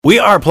We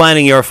are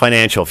planning your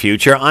financial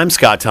future. I'm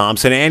Scott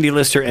Thompson. Andy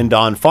Lister and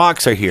Don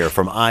Fox are here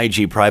from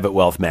IG Private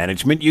Wealth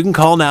Management. You can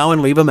call now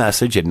and leave a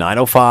message at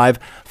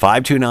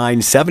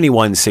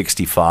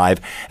 905-529-7165.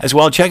 As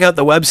well, check out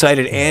the website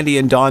at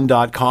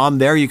andyanddon.com.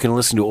 There you can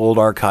listen to old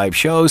archive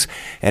shows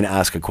and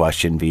ask a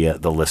question via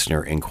the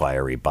listener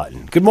inquiry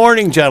button. Good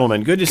morning,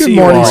 gentlemen. Good to see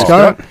you all. Good morning,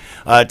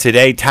 Scott.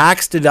 Today,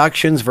 tax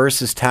deductions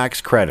versus tax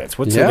credits.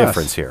 What's the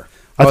difference here?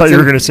 I thought you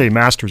were going to say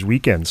Masters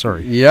Weekend.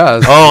 Sorry.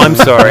 Yes. Oh, I'm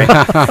sorry.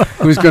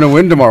 Who's going to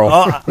win tomorrow?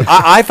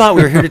 I thought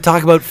we were here to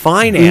talk about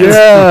finance.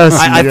 Yes.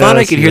 I thought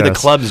I could hear the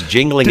clubs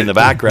jingling in the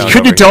background.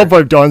 Could you tell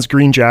by Don's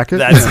green jacket?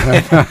 That's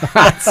it.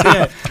 That's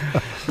it.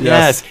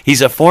 Yes,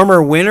 he's a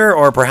former winner,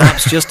 or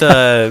perhaps just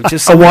a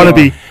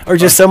wannabe, or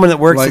just someone that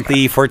works at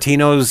the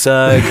Fortino's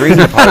green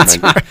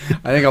department.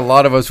 I think a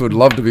lot of us would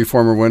love to be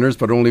former winners,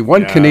 but only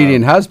one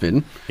Canadian has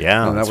been.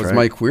 Yeah, and that was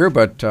Mike Weir.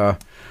 But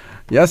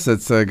yes,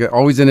 it's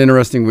always an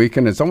interesting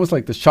weekend. It's almost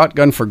like the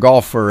shotgun for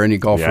golf for any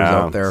golfers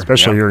out there,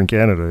 especially here in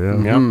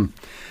Canada.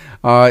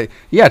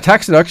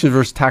 Tax deductions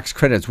versus tax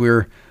credits.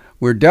 We're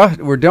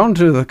down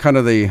to the kind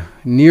of the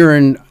near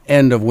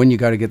end of when you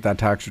got to get that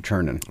tax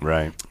return in.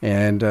 Right.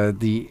 And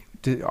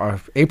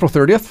April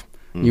 30th,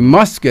 you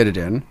must get it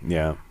in.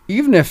 Yeah.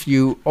 Even if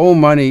you owe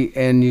money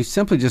and you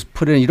simply just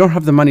put it in, you don't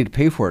have the money to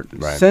pay for it,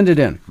 send it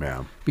in.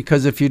 Yeah.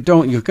 Because if you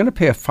don't, you're going to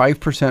pay a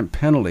 5%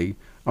 penalty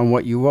on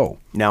what you owe.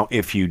 Now,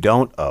 if you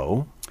don't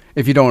owe,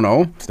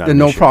 then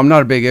no problem,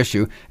 not a big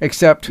issue,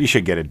 except you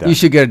should get it done. You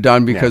should get it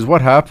done because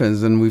what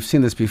happens, and we've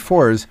seen this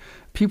before, is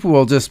people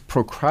will just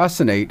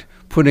procrastinate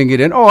putting it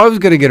in. Oh, I was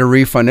going to get a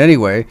refund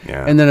anyway.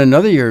 Yeah. And then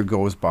another year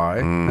goes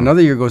by,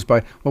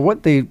 Well,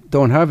 what they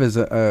don't have is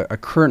a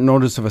current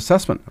notice of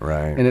assessment.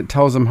 Right. And it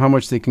tells them how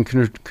much they can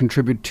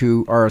contribute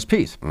to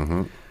RSPs.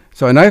 Mm-hmm.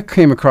 So, and I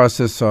came across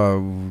this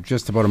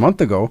just about a month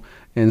ago,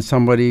 and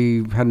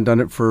somebody hadn't done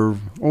it for,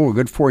 a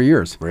good 4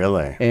 years.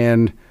 Really?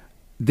 And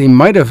they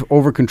might have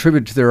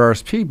over-contributed to their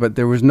RSP, but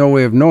there was no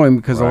way of knowing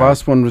because the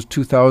last one was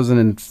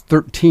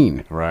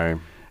 2013. Right.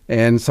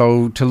 And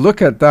so to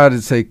look at that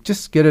and say,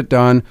 just get it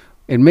done.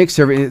 It makes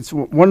it's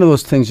one of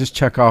those things, just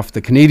check off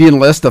the Canadian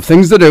list of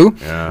things to do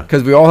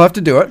because we all have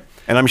to do it.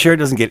 And I'm sure it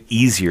doesn't get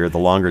easier the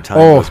longer time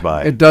goes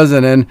by. It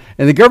doesn't. And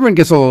the government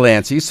gets a little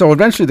antsy, so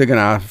eventually they're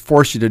going to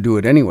force you to do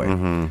it anyway.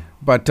 Mm-hmm.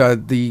 But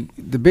the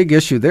big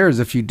issue there is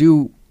if you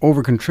do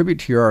over-contribute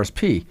to your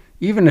RSP,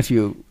 even if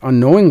you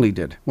unknowingly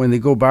did, when they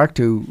go back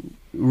to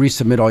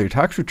resubmit all your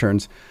tax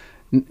returns,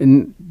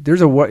 and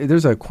there's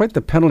quite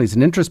the penalties,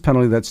 an interest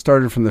penalty that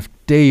started from the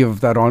day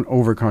of that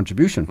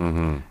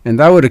over-contribution. And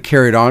that would have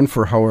carried on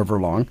for however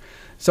long.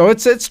 So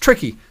it's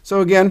tricky.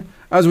 So again,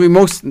 the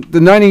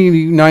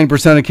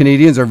 99% of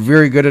Canadians are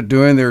very good at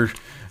doing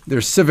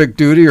their civic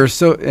duty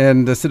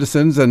and the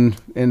citizens,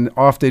 and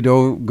off they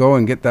go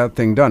and get that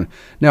thing done.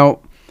 Now,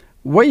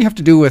 what you have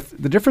to do with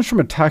the difference from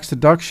a tax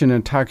deduction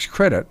and tax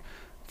credit,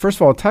 first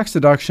of all, a tax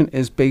deduction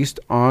is based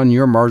on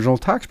your marginal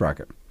tax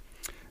bracket.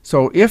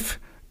 So if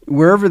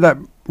wherever that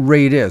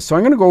rate is, so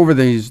I'm going to go over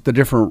the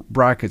different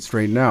brackets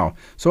right now.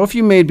 So if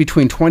you made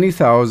between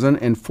 $20,000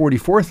 and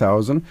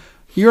 $44,000,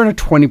 you're in a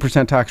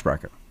 20% tax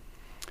bracket.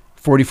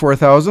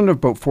 $44,000 of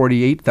about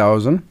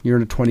 $48,000, you're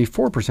in a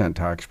 24%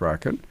 tax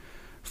bracket.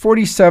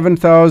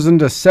 $47,000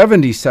 to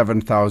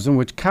 $77,000,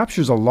 which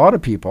captures a lot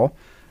of people,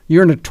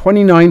 you're in a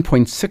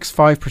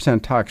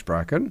 29.65% tax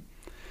bracket.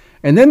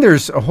 And then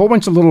there's a whole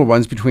bunch of little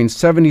ones between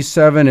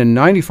 $77,000 and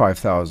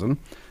 $95,000.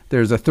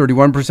 There's a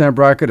 31%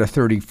 bracket, a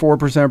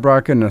 34%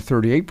 bracket, and a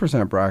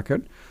 38%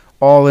 bracket,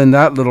 all in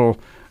that little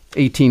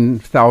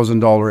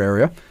 $18,000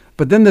 area.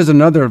 But then there's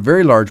another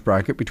very large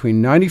bracket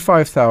between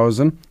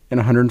 $95,000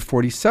 and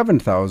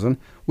 $147,000,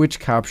 which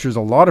captures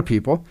a lot of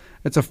people.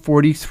 It's a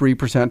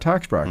 43%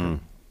 tax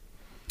bracket.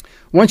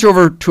 Once you're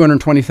over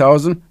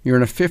 $220,000, you're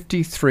in a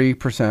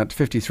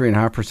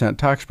 53.5%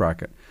 tax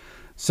bracket.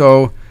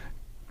 So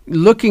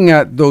looking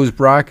at those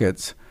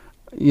brackets,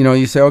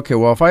 you say, okay,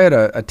 well, if I had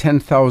a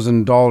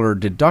 $10,000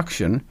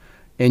 deduction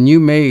and you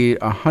made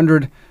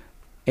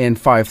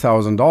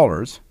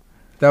 $105,000,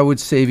 that would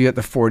save you at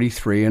the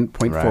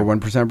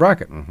 43.41%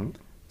 bracket. Mm-hmm.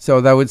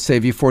 So that would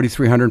save you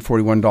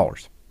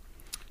 $4,341.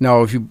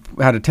 Now, if you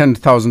had a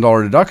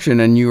 $10,000 deduction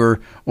and you were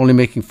only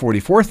making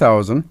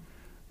 $44,000,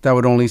 that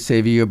would only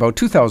save you about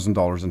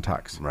 $2,000 in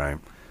tax. Right.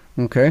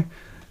 Okay.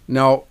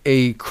 Now,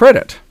 a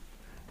credit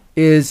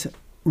is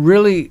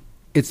really,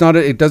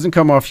 it doesn't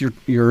come off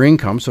your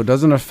income, so it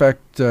doesn't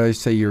affect,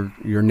 say, your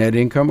net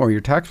income or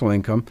your taxable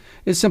income.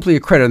 It's simply a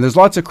credit. And there's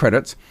lots of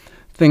credits,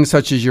 things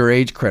such as your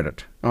age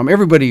credit.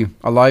 Everybody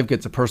alive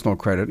gets a personal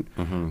credit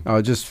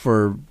just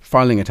for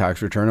filing a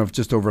tax return of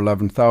just over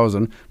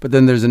 $11,000. But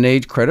then there's an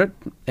age credit,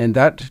 and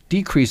that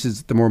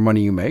decreases the more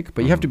money you make.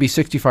 But you have to be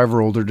 65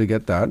 or older to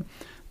get that.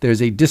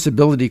 There's a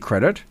disability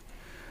credit,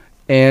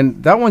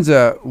 and that one's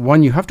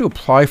one you have to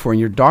apply for, and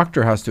your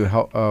doctor has to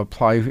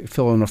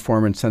fill in a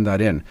form and send that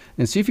in,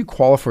 and see if you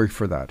qualify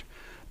for that.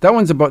 That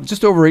one's about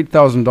just over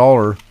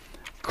 $8,000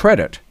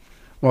 credit.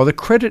 Well, the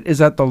credit is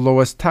at the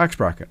lowest tax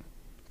bracket,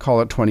 call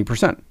it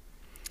 20%.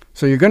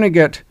 So you're going to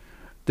get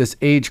this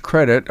age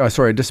credit,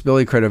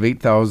 disability credit of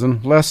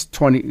 $8,000 less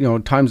 20,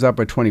 times that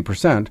by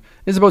 20%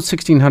 is about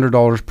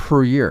 $1,600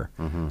 per year.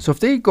 So if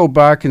they go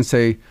back and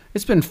say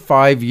it's been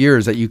 5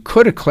 years that you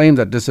could have claimed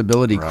that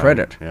disability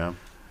credit,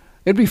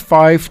 it'd be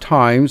 5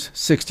 times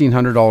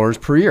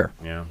 $1,600 per year.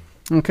 Yeah.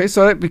 Okay,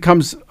 so it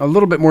becomes a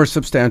little bit more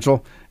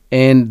substantial,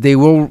 and they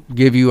will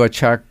give you a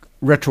check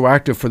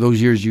retroactive for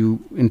those years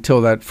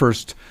until that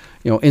first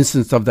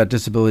instance of that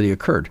disability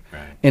occurred.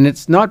 Right. And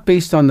it's not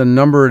based on the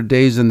number of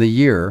days in the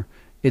year,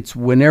 it's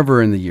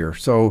whenever in the year.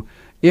 So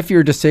if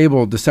you're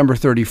disabled December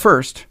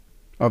 31st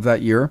of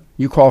that year,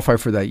 you qualify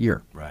for that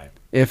year. Right.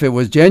 If it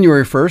was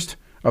January 1st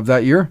of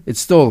that year, it's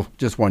still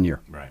just 1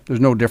 year. Right. There's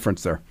no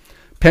difference there.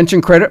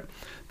 Pension credit,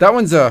 that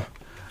one's a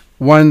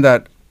one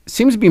that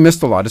seems to be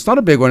missed a lot. It's not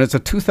a big one. It's a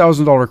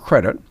 $2,000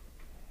 credit.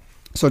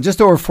 So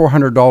just over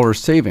 $400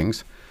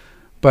 savings.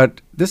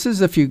 But this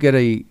is if you get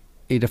a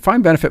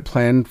defined benefit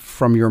plan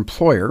from your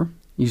employer,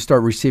 you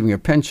start receiving a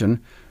pension,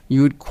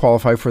 you would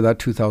qualify for that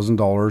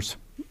 $2,000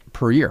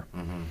 per year.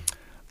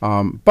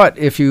 But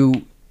if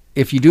you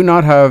do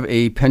not have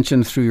a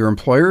pension through your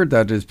employer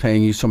that is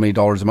paying you so many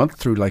dollars a month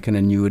through like an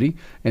annuity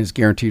and is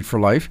guaranteed for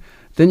life,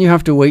 then you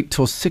have to wait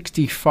till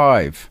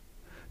 65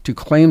 to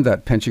claim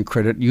that pension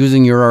credit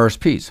using your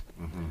RSPs.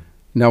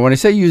 Now, when I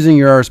say using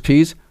your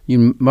RSPs,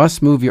 you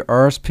must move your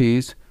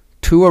RSPs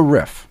to a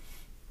RIF.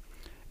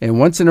 And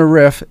once in a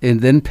RIF,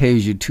 it then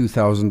pays you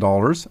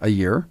 $2,000 a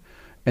year,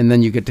 and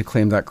then you get to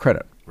claim that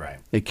credit. Right.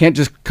 It can't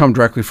just come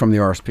directly from the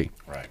RSP.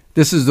 Right.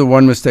 This is the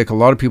one mistake a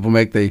lot of people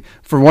make.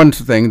 For one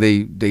thing,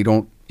 they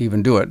don't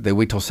even do it. They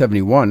wait till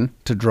 71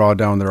 to draw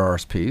down their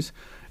RSPs,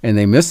 and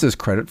they miss this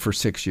credit for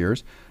 6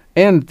 years.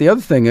 And the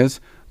other thing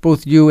is,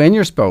 both you and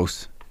your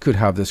spouse could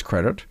have this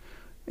credit,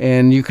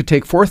 and you could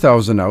take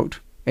 $4,000 out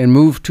and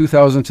move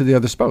 $2,000 to the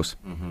other spouse.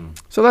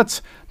 So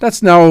that's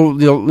now a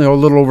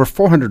little over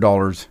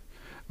 $400.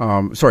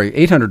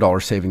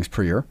 $800 savings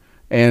per year,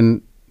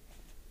 and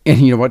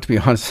you know what? To be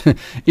honest,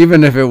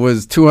 even if it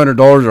was $200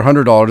 or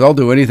 $100, I'll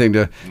do anything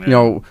to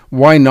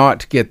why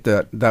not get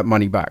that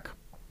money back?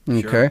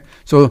 Okay, Sure.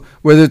 So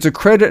whether it's a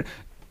credit,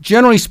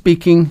 generally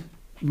speaking,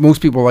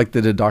 most people like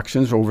the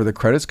deductions over the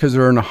credits because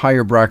they're in a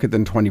higher bracket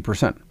than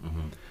 20%.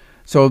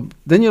 So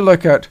then you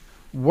look at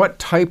what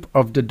type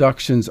of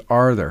deductions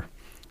are there,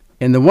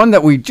 and the one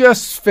that we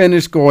just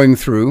finished going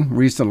through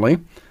recently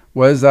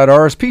was that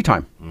RSP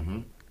time.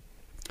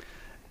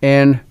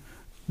 And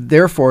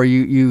therefore,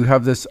 you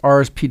have this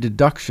RSP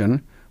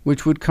deduction,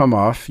 which would come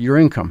off your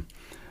income.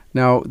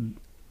 Now,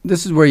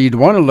 this is where you'd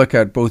want to look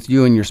at both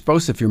you and your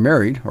spouse if you're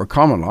married or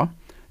common law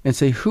and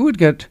say who's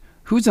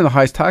in the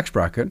highest tax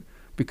bracket,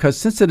 because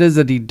since it is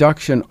a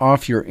deduction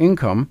off your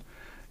income,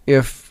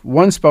 if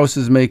one spouse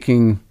is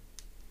making,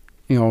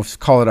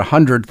 call it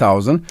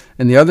 $100,000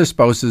 and the other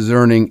spouse is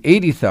earning say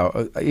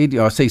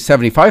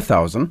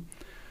 $75,000,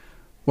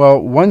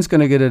 well, one's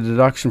going to get a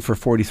deduction for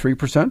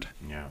 43%,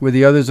 where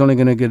the other's only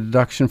going to get a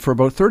deduction for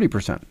about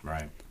 30%.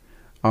 Right.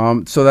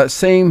 So that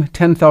same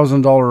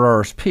 $10,000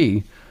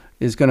 RSP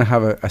is going to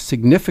have a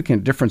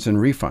significant difference in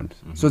refund.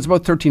 So it's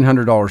about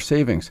 $1,300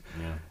 savings.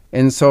 Yeah.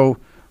 And so,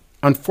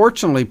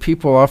 unfortunately,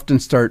 people often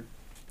start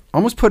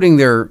almost putting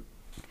their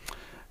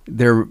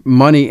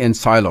money in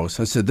silos.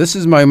 I said, this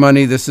is my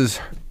money, this is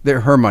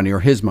her money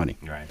or his money.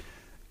 Right.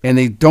 And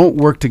they don't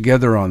work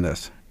together on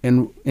this.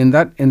 And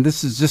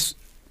this is just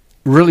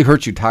really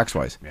hurts you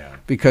tax-wise. Yeah.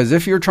 Because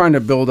if you're trying to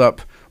build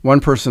up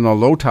one person a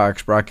low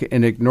tax bracket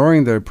and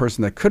ignoring the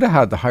person that could have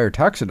had the higher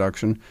tax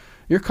deduction,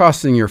 you're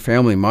costing your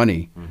family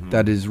money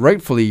that is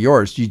rightfully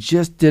yours. You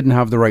just didn't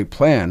have the right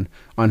plan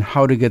on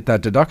how to get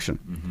that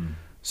deduction.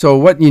 So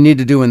what you need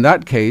to do in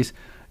that case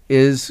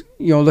is,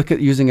 look at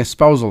using a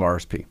spousal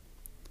RSP,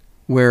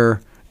 where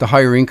the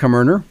higher income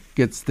earner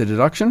gets the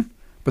deduction,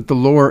 but the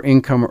lower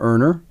income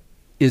earner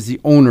is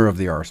the owner of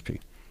the RSP.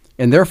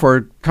 And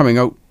therefore, coming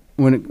out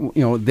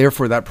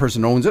therefore that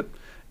person owns it,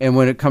 and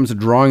when it comes to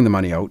drawing the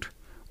money out,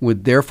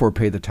 would therefore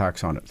pay the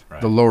tax on it,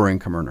 right. The lower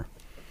income earner.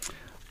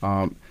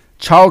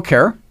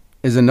 Childcare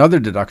is another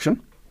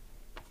deduction.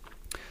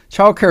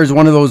 Childcare is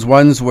one of those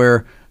ones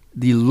where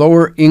the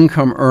lower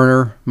income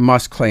earner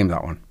must claim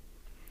that one.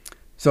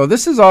 So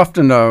this is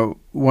often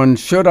one,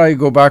 should I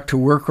go back to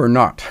work or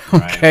not?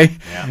 Okay. Right.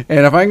 Yeah.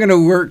 And if I'm going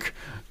to work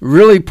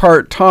really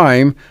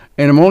part-time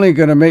and I'm only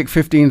going to make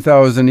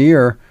 $15,000 a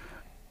year,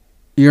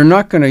 you're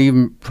not going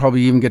to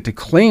probably even get to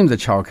claim the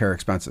childcare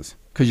expenses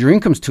because your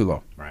income's too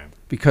low. Right.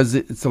 Because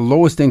it's the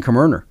lowest income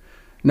earner.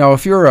 Now,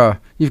 if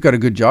you've got a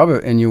good job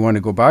and you want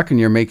to go back and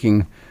you're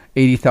making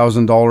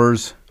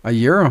 $80,000 a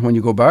year when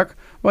you go back,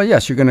 well,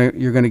 yes, you're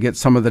gonna get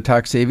some of the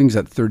tax savings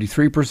at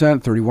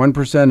 33%,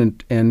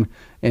 31%,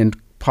 and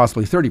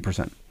possibly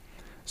 30%.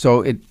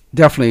 So it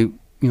definitely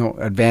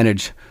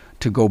advantage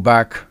to go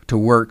back to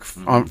work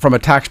from a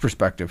tax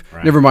perspective.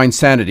 Right. Never mind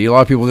sanity. A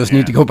lot of people just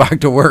need to go back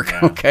to work.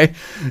 Yeah. Okay,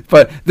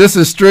 but this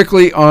is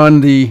strictly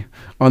on the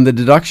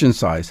deduction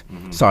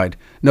side.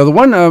 Now, the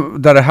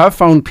one that I have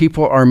found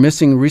people are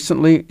missing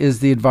recently is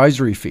the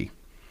advisory fee.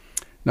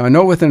 Now, I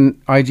know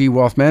within IG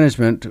Wealth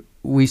Management,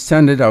 we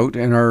send it out,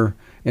 and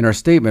in our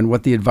statement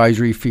what the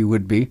advisory fee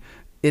would be.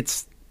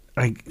 It's,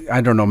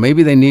 I don't know,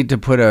 maybe they need to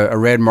put a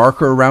red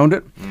marker around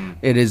it.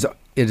 It is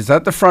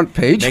at the front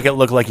page. Make it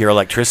look like your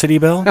electricity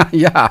bill?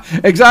 Yeah,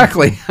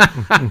 exactly.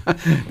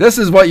 This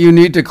is what you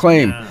need to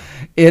claim. Yeah.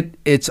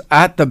 It's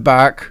at the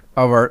back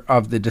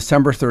of the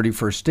December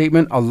 31st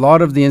statement. A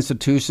lot of the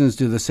institutions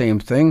do the same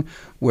thing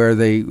where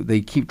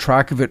they keep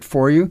track of it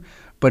for you,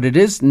 but it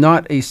is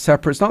not a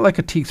separate, it's not like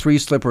a T3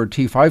 slip or a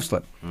T5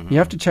 slip. You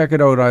have to check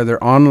it out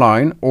either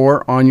online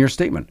or on your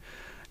statement.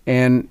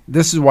 And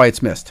this is why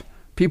it's missed.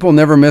 People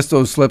never miss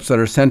those slips that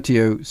are sent to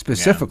you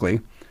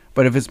specifically,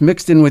 but if it's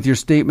mixed in with your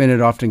statement,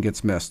 it often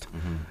gets missed.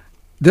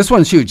 This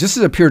one's huge. This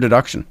is a pure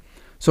deduction.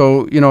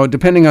 So,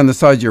 depending on the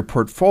size of your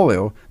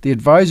portfolio, the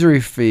advisory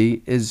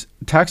fee is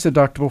tax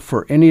deductible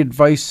for any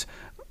advice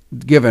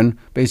given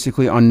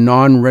basically on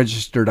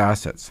non-registered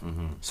assets.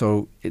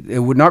 So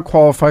it would not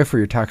qualify for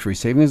your tax-free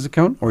savings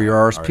account or your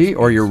RSP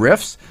or your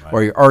RIFs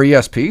or your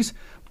RESPs,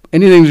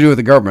 anything to do with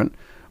the government,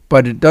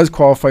 but it does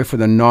qualify for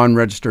the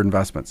non-registered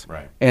investments.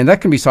 Right. And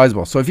that can be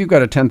sizable. So if you've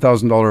got a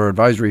 $10,000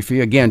 advisory fee,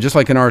 again, just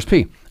like an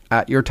RSP,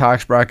 at your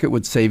tax bracket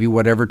would save you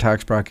whatever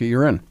tax bracket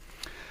you're in.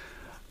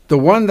 The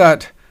one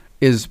that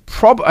is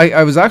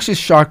I was actually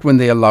shocked when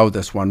they allowed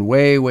this one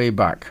way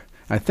back.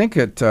 I think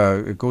it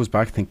goes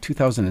back, I think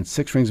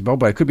 2006 rings a bell,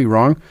 but I could be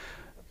wrong.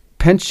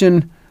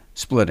 Pension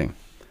splitting.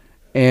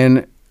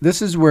 And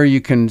this is where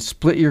you can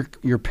split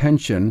your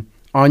pension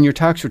on your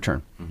tax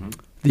return.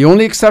 The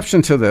only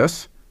exception to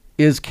this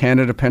is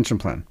Canada Pension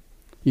Plan.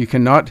 You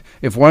cannot,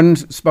 if one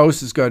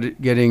spouse is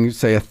getting,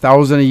 say,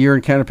 $1,000 a year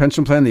in Canada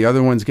Pension Plan, the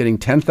other one's getting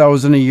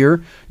 $10,000 a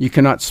year, you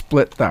cannot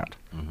split that.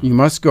 You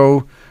must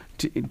go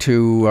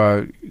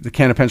to the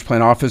Canada Pension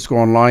Plan office, go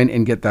online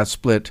and get that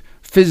split,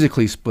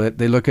 physically split.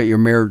 They look at your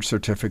marriage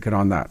certificate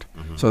on that.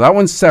 So that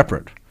one's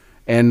separate.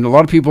 And a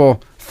lot of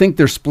people think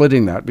they're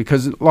splitting that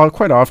because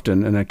quite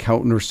often an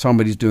accountant or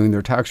somebody's doing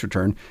their tax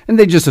return and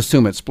they just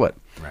assume it's split.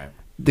 Right.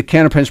 The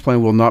Canada Pension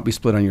Plan will not be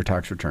split on your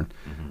tax return.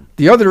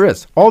 The other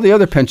is, all the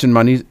other pension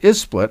money is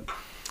split.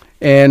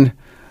 And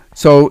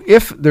so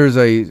if there's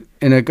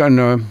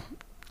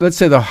let's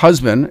say the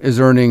husband is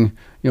earning,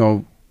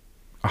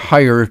 a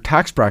higher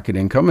tax bracket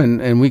income,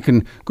 and we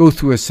can go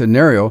through a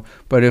scenario,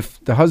 but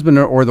if the husband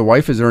or the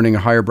wife is earning a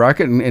higher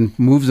bracket and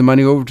moves the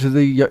money over to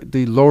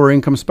the lower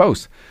income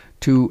spouse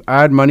to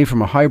add money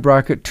from a high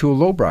bracket to a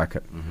low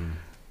bracket,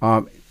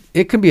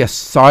 it can be a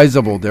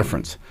sizable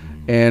difference.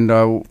 And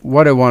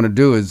what I want to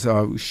do is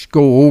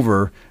go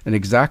over an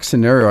exact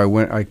scenario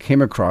I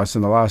came across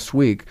in the last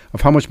week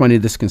of how much money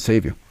this can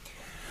save you.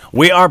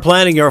 We are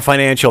planning your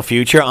financial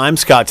future. I'm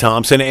Scott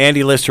Thompson.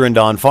 Andy Lister and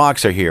Don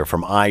Fox are here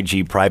from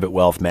IG Private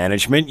Wealth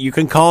Management. You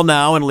can call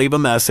now and leave a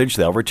message.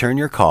 They'll return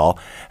your call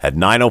at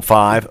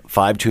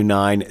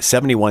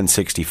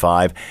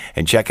 905-529-7165.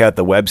 And check out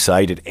the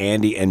website at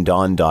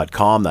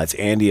andyanddon.com. That's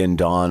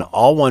andyanddon,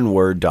 all one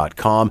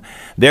word.com.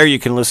 There you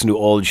can listen to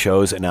old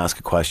shows and ask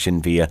a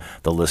question via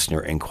the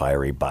listener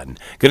inquiry button.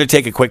 Going to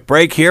take a quick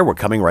break here. We're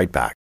coming right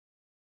back.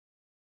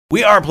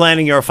 We are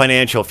planning your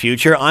financial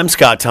future. I'm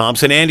Scott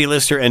Thompson. Andy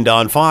Lister and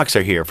Don Fox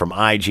are here from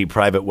IG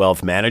Private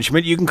Wealth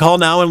Management. You can call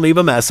now and leave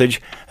a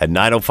message at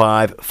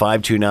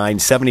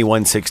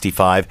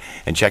 905-529-7165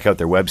 and check out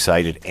their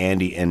website at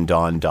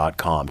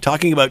andyanddon.com.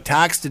 Talking about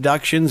tax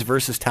deductions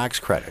versus tax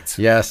credits.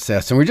 Yes.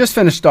 And we just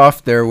finished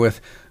off there with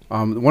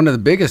one of the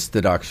biggest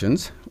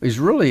deductions is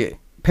really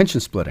pension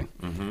splitting.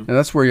 And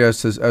that's where,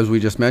 as we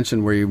just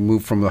mentioned, where you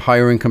move from the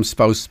higher income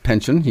spouse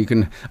pension, you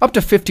can up to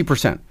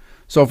 50%.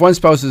 So if one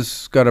spouse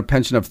has got a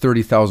pension of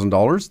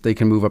 $30,000, they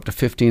can move up to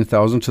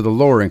 $15,000 to the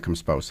lower income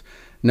spouse.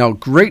 Now,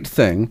 great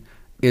thing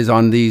is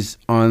on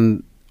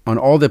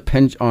all the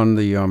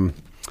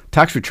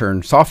tax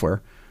return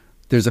software,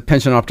 there's a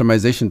pension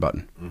optimization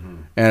button.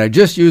 And I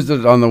just used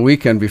it on the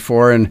weekend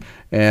before, and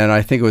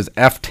I think it was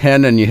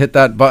F10, and you hit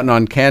that button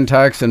on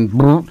CanTax, and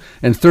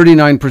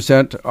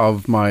 39%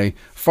 of my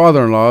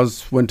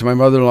father-in-laws went to my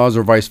mother-in-laws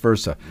or vice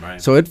versa.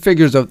 Right. So it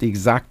figures out the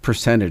exact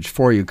percentage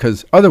for you,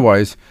 because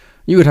otherwise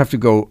you would have to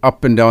go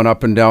up and down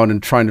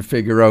and trying to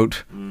figure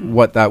out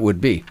what that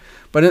would be.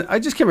 But I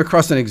just came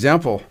across an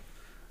example,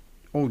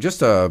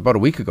 just about a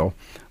week ago,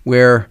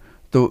 where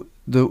the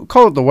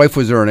wife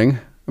was earning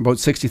about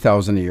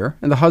 $60,000 a year,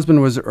 and the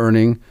husband was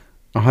earning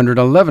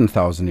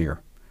 $111,000 a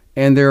year,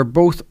 and they're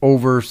both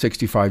over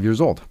 65 years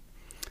old,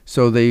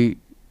 so they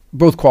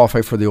both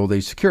qualify for the old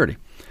age security.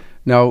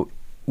 Now,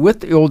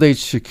 with the old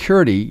age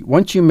security,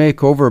 once you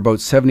make over about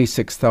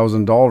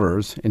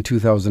 $76,000 in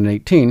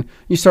 2018,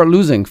 you start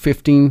losing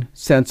 15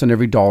 cents on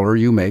every dollar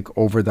you make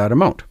over that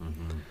amount.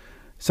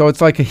 So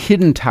it's like a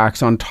hidden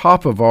tax on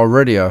top of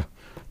already a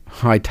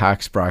high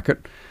tax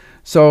bracket.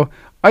 So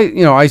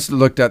I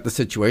looked at the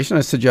situation.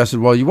 I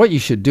suggested, well, what you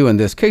should do in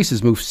this case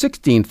is move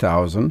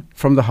 $16,000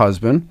 from the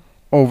husband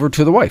over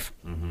to the wife,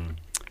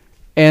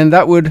 and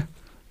that would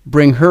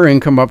bring her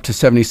income up to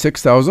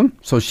 $76,000,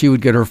 so she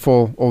would get her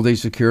full old age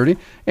security,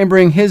 and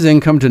bring his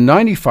income to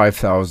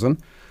 $95,000,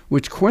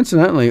 which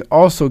coincidentally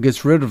also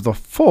gets rid of the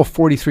full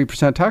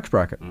 43% tax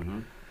bracket.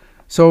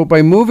 So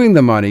by moving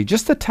the money,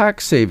 just the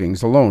tax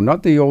savings alone,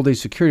 not the old age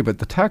security, but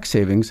the tax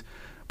savings,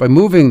 by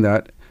moving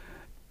that,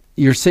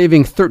 you're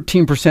saving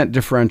 13%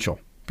 differential,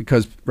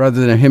 because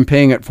rather than him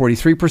paying at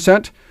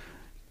 43%,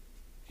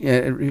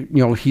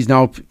 he's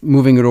now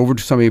moving it over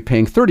to somebody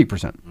paying 30%.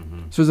 Mm-hmm.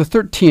 So there's a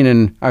 13,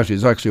 and actually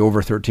it's actually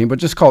over 13, but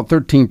just call it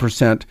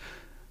 13%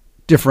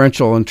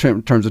 differential in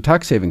terms of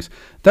tax savings.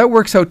 That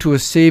works out to a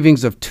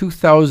savings of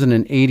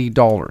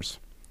 $2,080.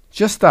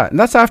 Just that. And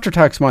that's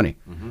after-tax money.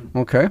 Mm-hmm.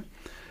 Okay?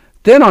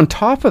 Then on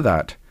top of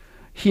that,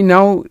 he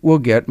now will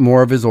get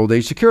more of his old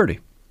age security,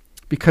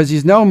 because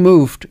he's now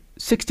moved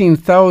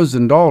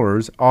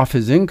 $16,000 off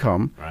his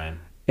income. Right.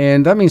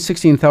 And that means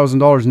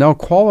 $16,000 now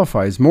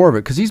qualifies more of it,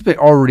 because he's been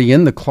already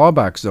in the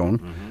clawback zone.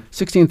 Mm-hmm.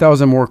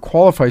 $16,000 more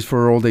qualifies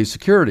for old age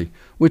security,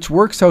 which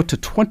works out to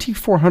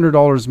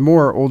 $2,400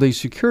 more old age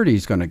security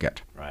he's going to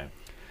get. Right.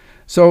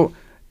 So,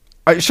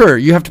 sure,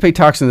 you have to pay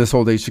tax on this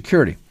old age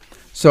security.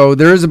 So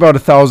there is about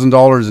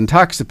 $1,000 in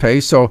tax to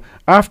pay. So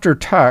after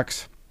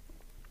tax,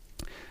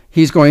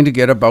 he's going to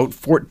get about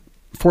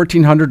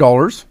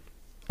 $1,400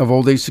 of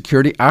old age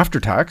security after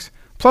tax,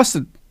 plus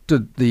the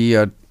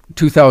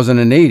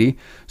 $2,080.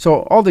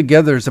 So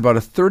altogether, it's about a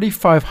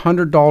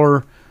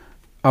 $3,500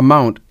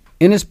 amount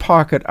in his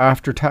pocket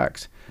after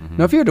tax. Mm-hmm.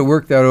 Now, if you had to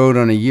work that out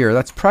on a year,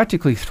 that's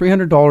practically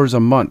 $300 a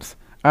month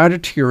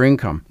added to your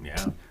income,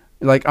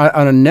 like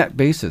on a net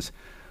basis.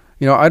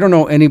 I don't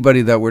know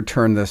anybody that would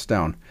turn this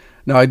down.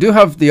 Now, I do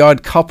have the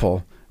odd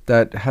couple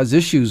that has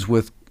issues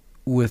with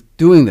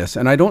doing this,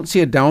 and I don't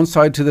see a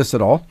downside to this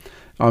at all.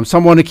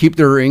 Some want to keep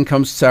their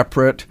income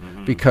separate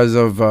because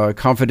of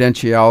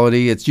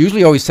confidentiality. It's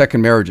usually always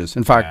second marriages.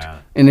 In fact,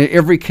 in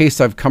every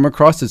case I've come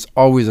across, it's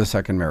always a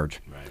second marriage.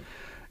 Right.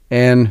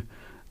 And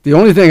the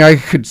only thing I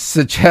could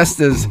suggest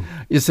is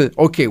that,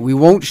 okay, we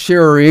won't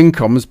share our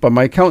incomes, but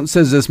my accountant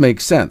says this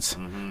makes sense.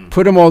 Mm-hmm.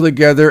 Put them all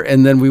together,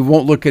 and then we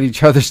won't look at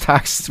each other's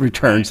tax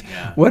returns. Right,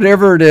 yeah.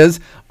 Whatever it is.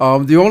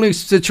 The only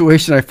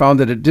situation I found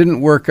that it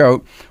didn't work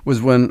out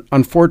was when,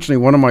 unfortunately,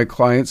 one of my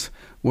clients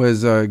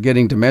was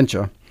getting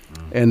dementia.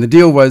 And the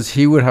deal was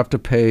he would have to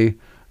pay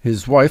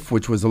his wife,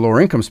 which was a lower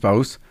income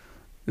spouse,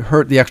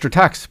 the extra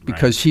tax,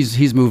 because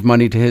he's moved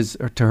money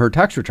to her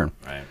tax return.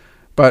 Right.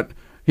 But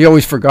he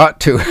always forgot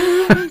to,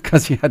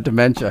 because he had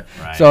dementia.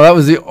 Right. So that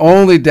was the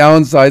only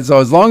downside. So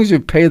as long as you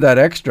pay that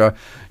extra,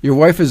 your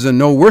wife is in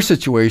no worse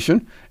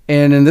situation.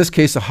 And in this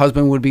case, the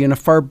husband would be in a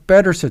far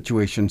better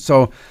situation.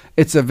 So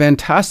it's a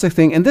fantastic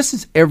thing. And this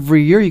is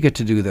every year you get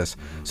to do this.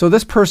 Mm-hmm. So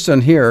this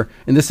person here,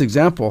 in this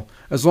example,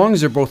 as long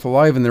as they're both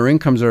alive and their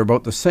incomes are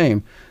about the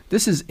same,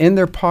 this is in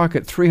their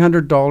pocket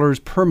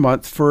 $300 per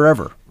month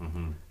forever.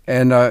 Mm-hmm.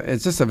 And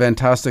it's just a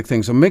fantastic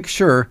thing. So make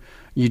sure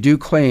you do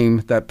claim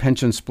that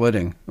pension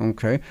splitting,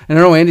 okay? And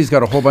I know Andy's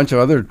got a whole bunch of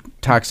other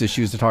tax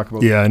issues to talk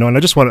about. Yeah, I know. And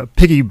I just want to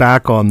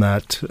piggyback on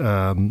that,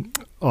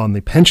 on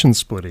the pension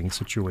splitting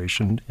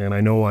situation. And I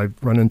know I've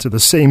run into the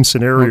same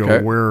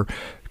scenario where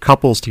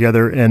couples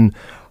together, and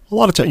a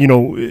lot of times,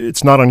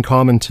 it's not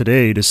uncommon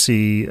today to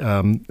see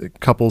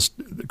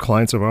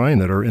clients of mine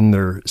that are in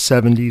their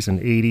 70s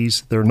and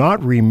 80s. They're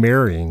not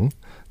remarrying.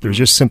 They're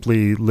just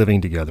simply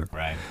living together.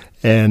 Right.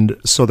 And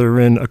so they're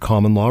in a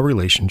common law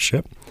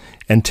relationship,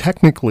 and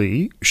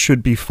technically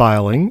should be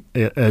filing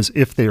as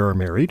if they are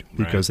married,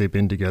 because they've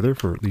been together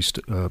for at least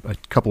a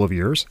couple of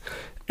years.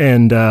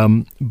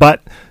 And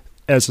but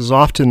as is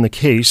often the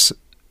case,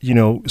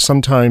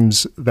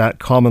 sometimes that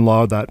common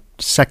law, that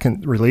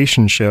second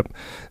relationship,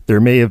 there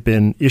may have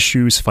been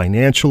issues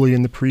financially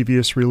in the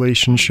previous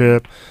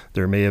relationship.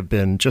 There may have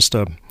been just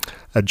a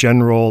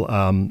general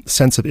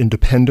sense of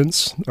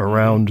independence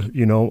around,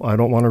 I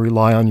don't want to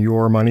rely on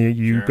your money.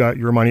 You've got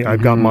your money.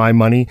 I've got my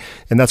money.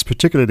 And that's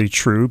particularly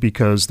true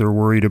because they're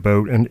worried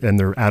about, and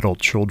their adult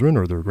children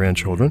or their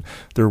grandchildren,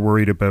 they're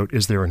worried about,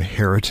 is their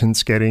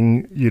inheritance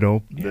getting,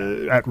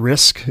 at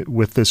risk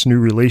with this new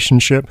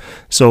relationship?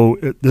 So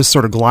this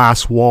sort of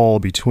glass wall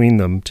between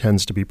them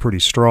tends to be pretty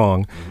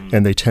strong,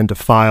 and they tend to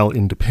file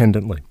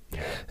independently.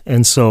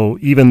 And so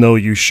even though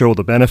you show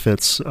the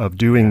benefits of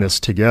doing this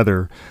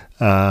together,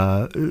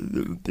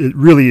 it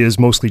really is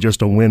mostly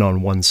just a win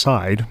on one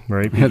side,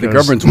 right? Yeah, the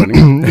government's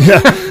winning.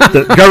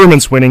 The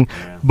government's winning.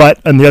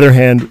 But on the other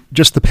hand,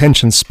 just the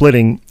pension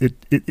splitting,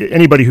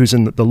 anybody who's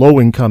in the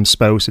low-income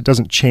spouse, it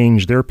doesn't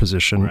change their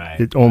position. Right.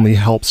 It only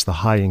helps the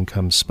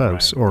high-income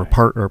spouse or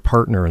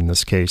partner in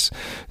this case.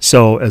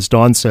 So as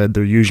Don said,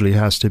 there usually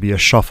has to be a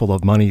shuffle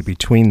of money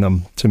between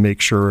them to make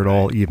sure it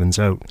all evens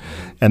out.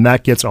 And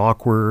that gets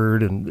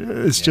awkward, and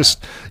it's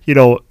just,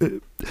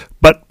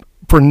 but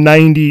for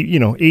 80 to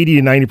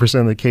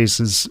 90% of the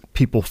cases,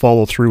 people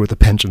follow through with the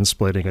pension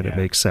splitting, and it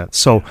makes sense.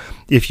 So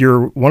if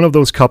you're one of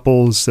those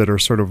couples that are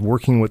sort of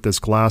working with this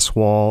glass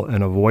wall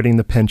and avoiding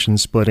the pension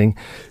splitting,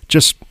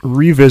 just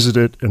revisit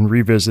it.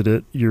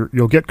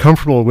 You'll get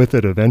comfortable with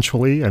it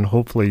eventually, and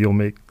hopefully you'll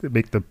make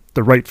the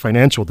right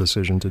financial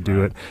decision to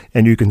do it,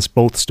 and you can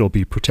both still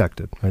be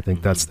protected. I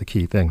think that's the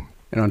key thing.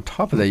 And on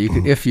top of that, you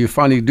can, if you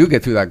finally do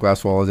get through that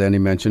glass wall, as Andy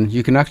mentioned,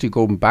 you can actually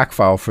go and back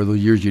file for the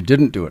years you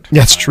didn't do it.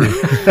 That's true.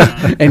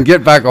 And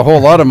get back a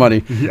whole lot of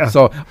money. Yeah.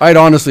 So I'd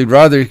honestly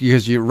rather,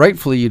 because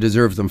you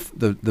deserve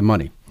the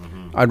money.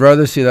 I'd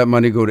rather see that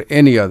money go to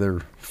any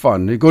other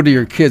fund. Go to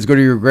your kids, go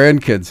to your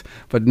grandkids,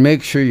 but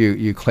make sure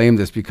you claim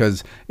this,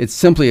 because it's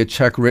simply a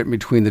check written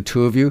between the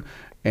two of you.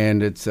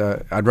 And it's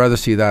I'd rather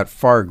see that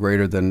far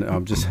greater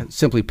than just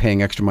simply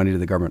paying extra money to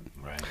the government.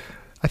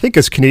 I think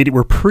as Canadian,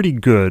 we're pretty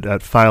good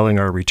at filing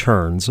our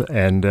returns,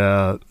 and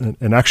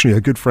actually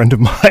a good friend of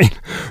mine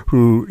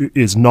who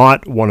is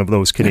not one of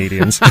those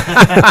Canadians, and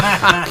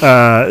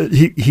I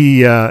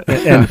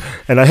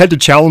had to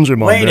challenge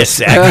him on Wait this.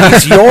 a second,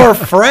 he's your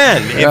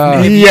friend.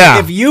 Yeah.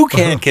 If you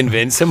can't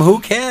convince him, who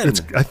can?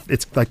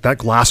 It's like that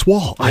glass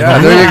wall. Yeah,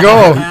 there you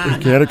go. I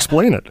can't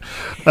explain it.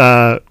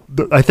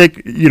 I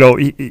think,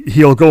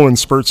 he'll go in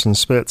spurts and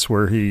spits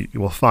where he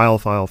will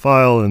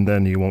file, and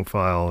then he won't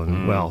file.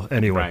 And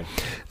anyway. Right.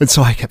 And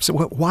so I kept saying,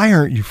 why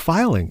aren't you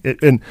filing?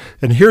 And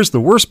here's the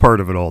worst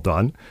part of it all,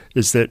 Don,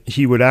 is that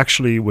he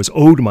was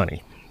owed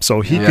money.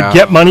 So he could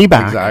get money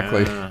back.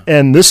 Exactly.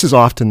 And this is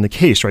often the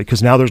case, right?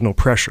 Because now there's no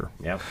pressure.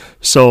 Yep.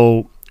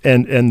 So...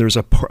 And there's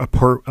a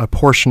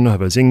portion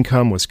of his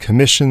income was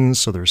commissions,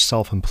 so there's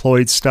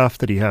self-employed stuff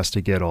that he has to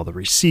get all the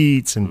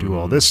receipts and do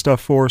all this stuff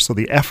for. So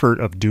the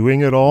effort of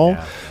doing it all,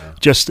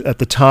 just at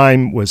the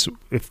time was,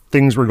 if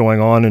things were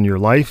going on in your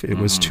life, it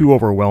was too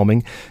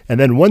overwhelming. And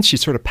then once you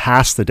sort of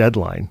pass the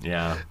deadline,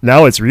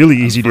 now it's really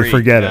easy to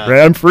forget it,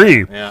 right? I'm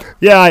free.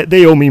 Yeah,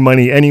 they owe me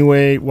money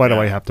anyway. Why do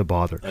I have to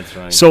bother? That's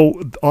right. So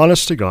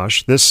honest to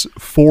gosh, this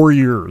 4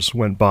 years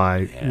went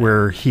by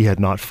where he had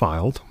not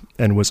filed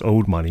and was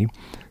owed money.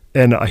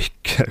 And I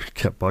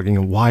kept bugging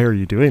him, why are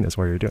you doing this?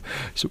 Why are you doing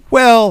it? He said,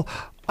 well,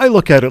 I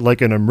look at it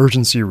like an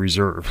emergency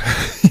reserve.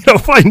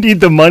 If I need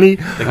the money.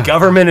 The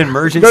government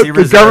emergency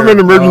reserve. The government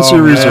emergency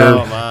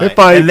reserve.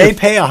 And they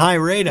pay a high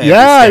rate, I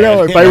I understand.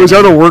 know. If I was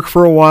out of work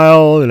for a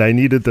while and I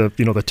needed the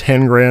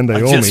 $10,000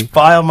 they owe me. Just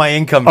file my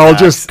income I'll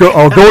tax.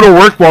 I'll go to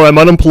work while I'm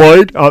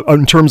unemployed.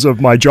 In terms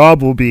of my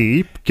job will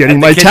be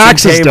getting my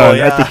taxes done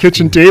at the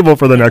kitchen table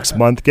for the next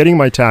month, getting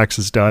my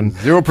taxes done,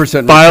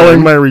 0%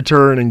 filing my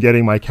return and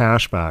getting my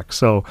cash back.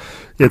 So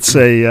it's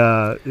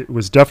it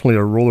was definitely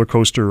a roller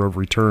coaster of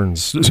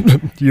returns.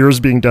 Years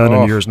being done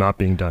and years not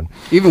being done.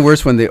 Even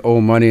worse when they owe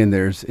money and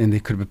they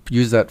could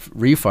use that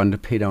refund to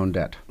pay down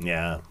debt.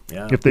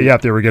 If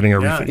they were getting a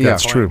refund,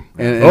 that's true.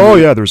 And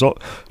there's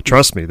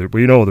trust me,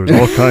 we know there's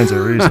all kinds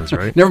of reasons,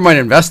 right? Never mind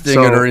investing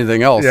it or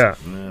anything else.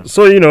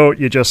 So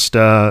you just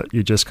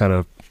kind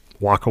of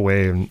walk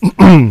away and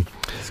you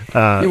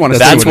want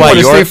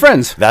to stay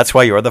friends. That's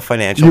why you're the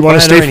financial you planner.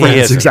 Want to stay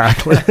friends,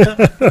 exactly.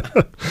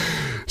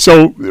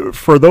 So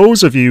for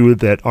those of you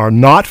that are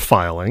not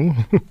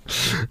filing,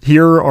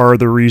 here are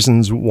the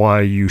reasons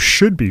why you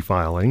should be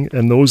filing,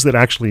 and those that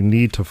actually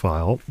need to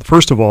file.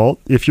 First of all,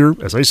 if you're,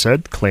 as I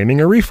said,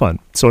 claiming a refund.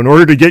 So in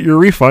order to get your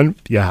refund,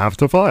 you have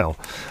to file.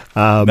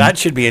 That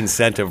should be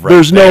incentive right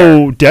There's there.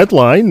 no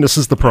deadline. This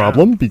is the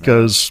problem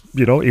because,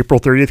 April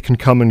 30th can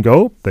come and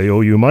go. They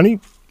owe you money.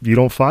 You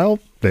don't file.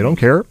 They don't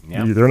care.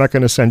 They're not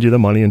going to send you the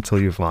money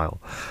until you file.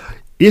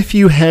 If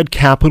you had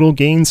capital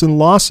gains and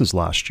losses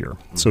last year,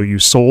 so you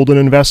sold an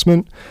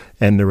investment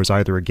and there was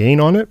either a gain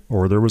on it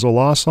or there was a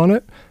loss on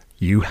it,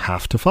 you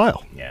have to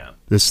file.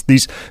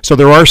 So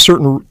there are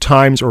certain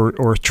times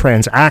or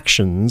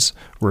transactions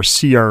where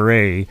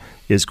CRA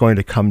is going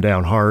to come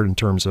down hard in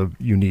terms of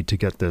you need to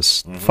get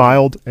this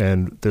filed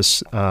and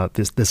this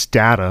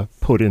data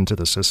put into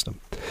the system.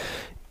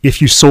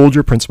 If you sold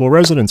your principal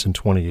residence in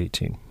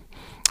 2018.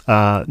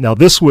 Now,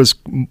 this was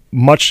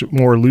much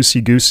more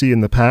loosey-goosey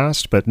in the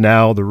past, but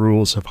now the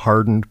rules have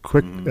hardened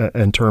quick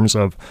in terms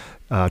of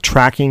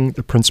tracking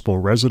the principal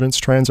residence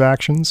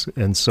transactions.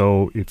 And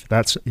so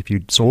if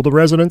you sold a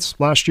residence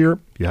last year,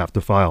 you have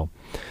to file.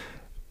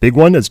 Big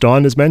one, as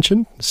Don has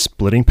mentioned,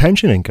 splitting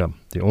pension income.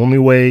 The only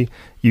way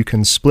you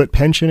can split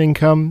pension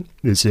income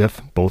is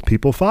if both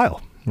people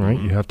file, right?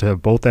 You have to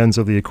have both ends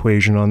of the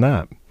equation on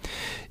that.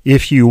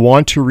 If you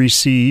want to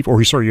receive,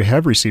 you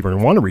have received or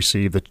want to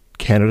receive the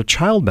Canada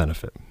Child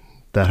Benefit,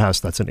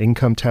 that's an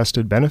income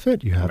tested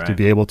benefit. You have to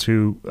be able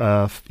to you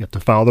have to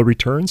file the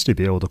returns to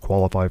be able to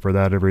qualify for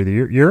that every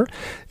year,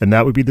 and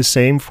that would be the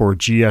same for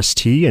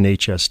GST and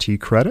HST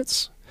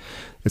credits.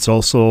 It's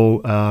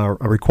also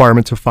a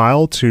requirement to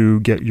file to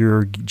get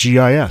your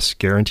GIS,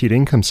 Guaranteed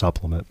Income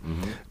Supplement.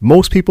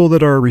 Most people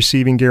that are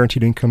receiving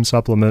Guaranteed Income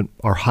Supplement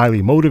are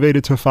highly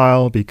motivated to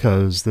file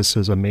because this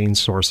is a main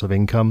source of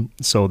income.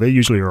 So they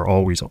usually are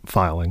always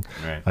filing.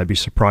 I'd be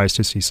surprised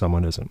to see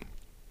someone isn't.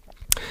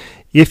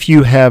 If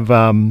you have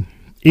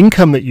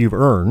income that you've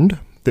earned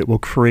that will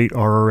create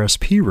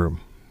RRSP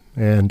room,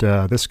 and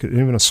this could,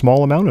 even a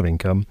small amount of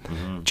income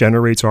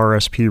generates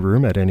RSP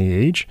room at any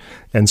age.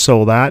 And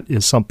so that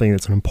is something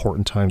that's an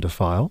important time to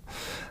file.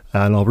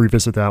 And I'll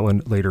revisit that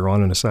one later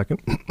on in a second.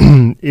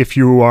 If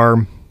you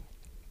are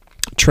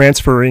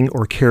transferring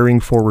or carrying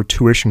forward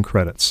tuition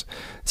credits.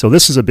 So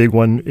this is a big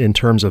one in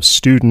terms of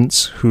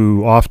students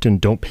who often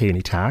don't pay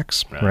any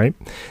tax, right?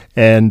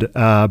 And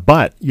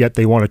but yet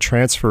they want to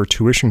transfer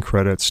tuition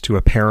credits to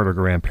a parent or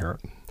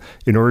grandparent.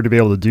 In order to be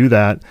able to do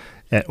that,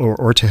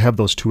 or to have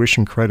those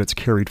tuition credits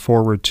carried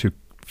forward to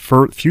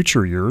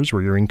future years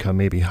where your income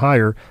may be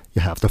higher,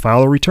 you have to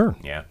file a return.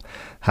 Yeah.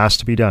 Has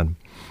to be done.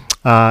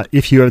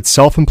 If you had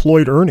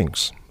self-employed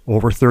earnings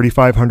over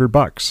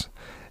 $3,500,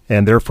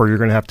 and therefore you're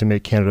going to have to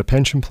make Canada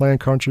Pension Plan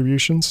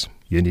contributions,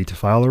 you need to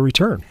file a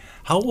return.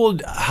 How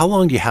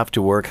long do you have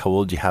to work? How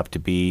old do you have to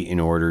be in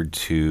order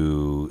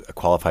to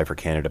qualify for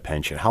Canada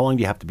Pension? How long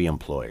do you have to be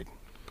employed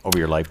over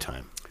your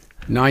lifetime?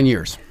 9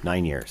 years.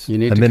 9 years. You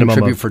need to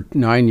contribute for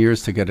 9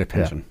 years to get a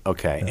pension. Yeah.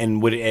 Okay. Yeah.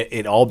 And would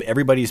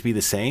everybody's be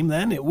the same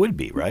then? It would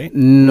be, right?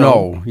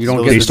 No, you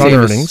don't get based on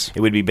earnings.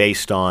 It would be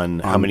based on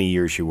how many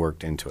years you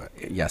worked into it.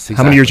 Yes, exactly.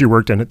 How many years you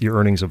worked in the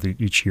earnings of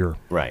each year.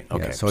 Right.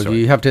 Okay. Yeah, so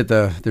you have to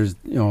hit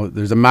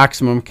there's a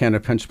maximum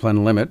Canada Pension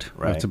Plan limit.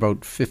 Right. It's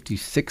about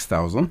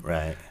 56,000.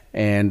 Right.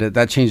 And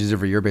that changes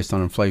every year based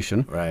on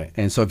inflation. Right.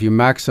 And so if you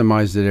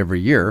maximize it every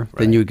year,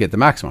 then you would get the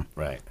maximum.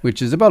 Right.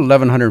 Which is about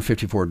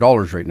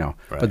 $1,154 right now.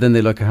 Right. But then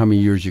they look at how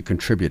many years you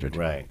contributed.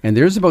 Right. And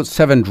there's about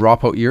 7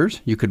 dropout years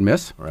you could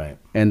miss. Right.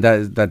 And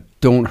that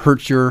don't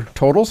hurt your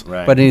totals.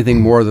 Right. But anything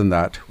more than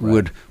that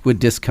would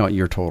discount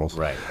your totals.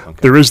 Right.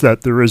 Okay. There is,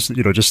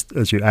 just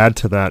as you add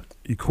to that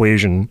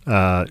equation,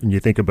 and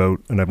you think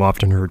about, and I've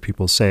often heard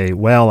people say,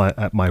 well,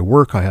 at my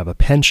work I have a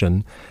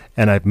pension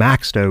and I've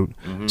maxed out,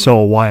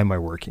 so why am I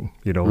working?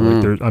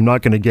 I'm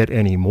not going to get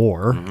any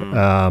more.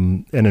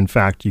 And in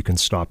fact, you can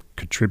stop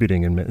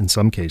contributing in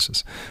some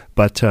cases.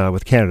 But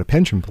with Canada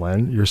Pension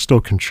Plan, you're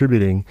still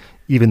contributing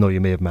even though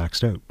you may have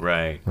maxed out.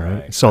 Right.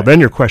 So then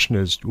your question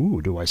is,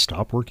 do I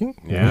stop working?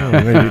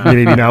 Yeah.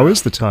 Maybe now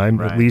is the time.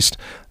 Right. At least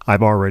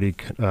I've already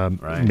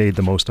made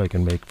the most I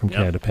can make from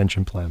Canada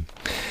Pension Plan.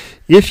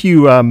 If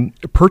you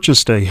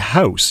purchased a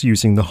house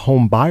using the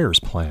home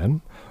buyer's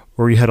plan,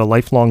 or you had a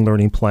lifelong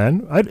learning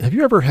plan. Have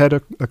you ever had a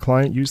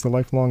client use the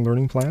lifelong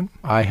learning plan?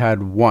 I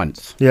had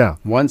once. Yeah.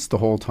 Once the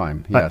whole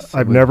time, yes.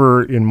 I've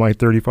never in my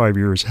 35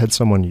 years had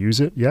someone use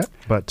it yet.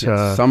 But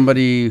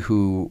somebody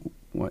who,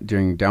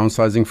 during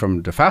downsizing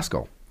from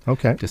Dofasco,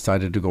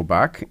 decided to go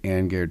back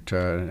and get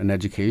an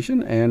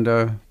education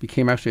and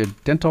became actually a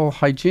dental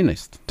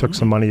hygienist. Took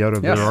some money out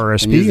of their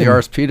RSP. And used the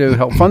RSP to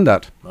help fund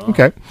that.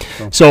 Okay.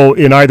 So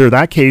in either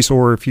that case,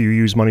 or if you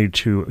use money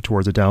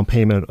towards a down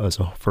payment as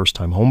a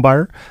first-time home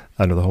buyer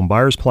under the home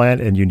buyer's plan,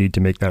 and you need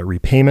to make that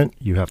repayment,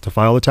 you have to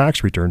file a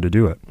tax return to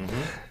do it.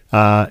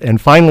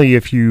 And finally,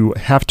 if you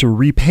have to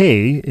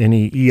repay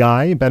any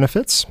EI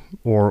benefits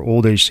or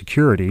old age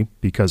security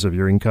because of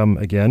your income,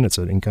 again, it's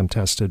an income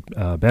tested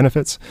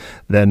benefits,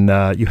 then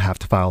you have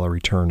to file a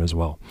return as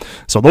well.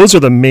 So those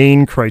are the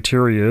main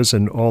criterias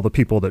and all the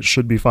people that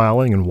should be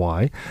filing and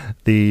why.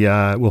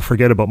 We'll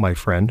forget about my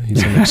friend.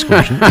 He's an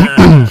exclusion.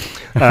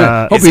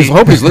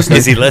 Hope he's listening.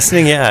 Is he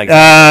listening?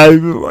 Yeah.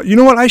 You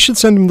know what? I should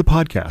send him the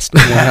podcast.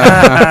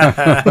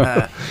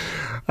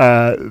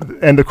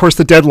 And of course,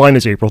 the deadline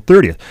is April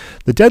 30th.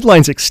 The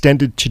deadline's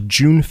extended to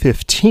June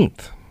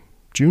 15th.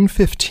 June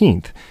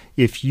 15th,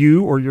 if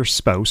you or your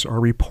spouse are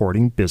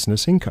reporting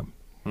business income.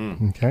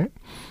 Okay?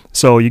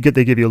 So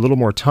they give you a little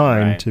more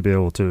time to be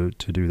able to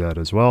do that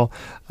as well.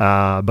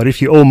 But if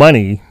you owe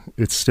money,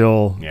 it's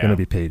still going to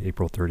be paid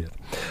April 30th.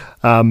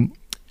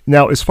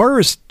 Now, as far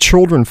as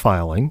children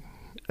filing,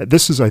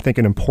 this is, I think,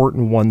 an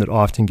important one that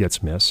often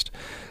gets missed.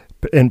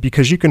 And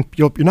because you're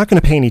not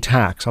going to pay any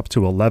tax up to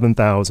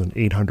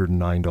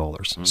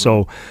 $11,809.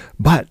 So,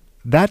 but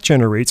that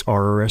generates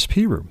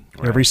RRSP room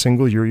every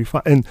single year you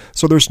file. And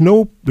so there's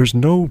no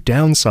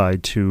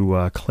downside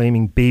to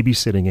claiming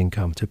babysitting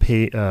income, to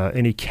pay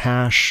any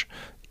cash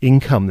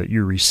income that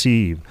you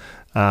receive,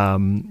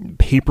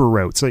 paper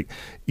routes, like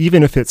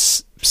even if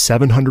it's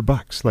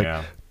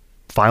 $700,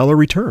 file a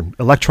return.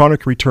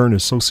 Electronic return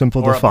is so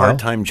simple to file. Or a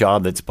part-time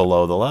job that's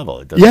below the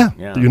level.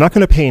 You're not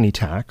going to pay any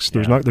tax.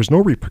 There's no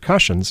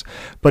repercussions.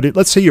 But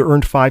let's say you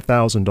earned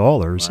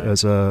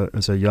 $5,000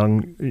 as a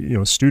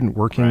young student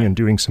working and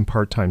doing some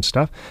part-time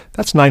stuff.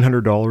 That's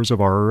 $900 of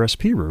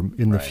RRSP room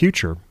in the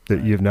future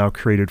that you've now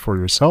created for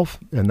yourself,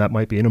 and that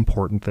might be an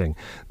important thing.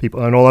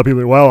 I know a lot of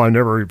people. Well, I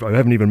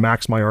haven't even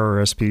maxed my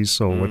RRSPs,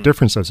 so what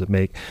difference does it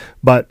make?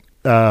 But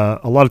a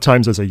lot of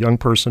times, as a young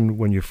person,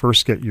 when you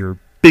first get your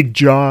big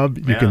job,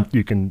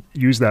 you can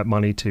use that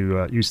money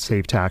to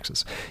save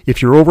taxes.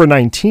 If you're over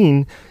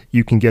 19,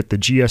 you can get the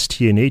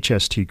GST and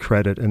HST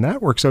credit, and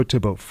that works out to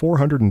about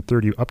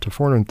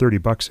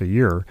 $430 a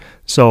year.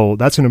 So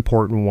that's an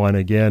important one.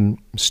 Again,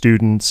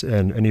 students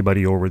and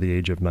anybody over the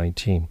age of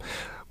 19.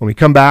 When we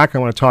come back, I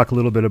want to talk a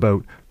little bit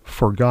about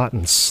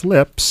forgotten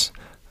slips,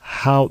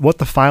 what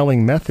the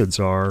filing methods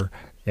are,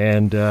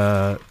 and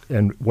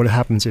what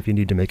happens if you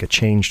need to make a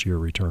change to your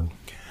return.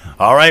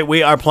 All right,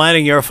 we are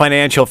planning your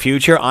financial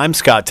future. I'm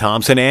Scott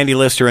Thompson. Andy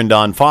Lister and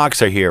Don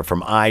Fox are here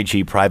from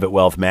IG Private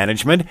Wealth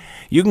Management.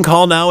 You can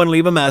call now and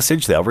leave a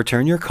message. They'll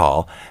return your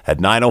call at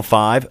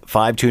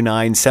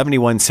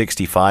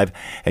 905-529-7165.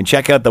 And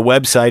check out the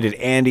website at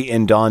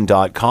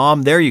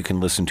andyanddon.com. There you can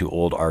listen to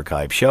old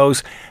archive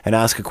shows and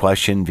ask a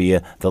question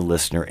via the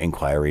listener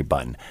inquiry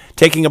button.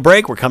 Taking a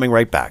break, we're coming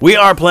right back. We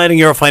are planning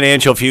your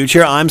financial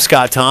future. I'm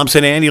Scott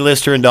Thompson. Andy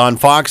Lister and Don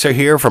Fox are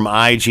here from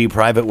IG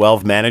Private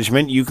Wealth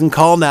Management. You can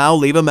call now,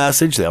 leave a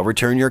message. They'll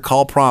return your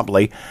call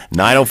promptly.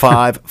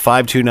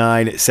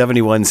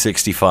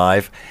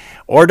 905-529-7165.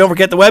 Or don't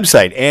forget the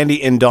website,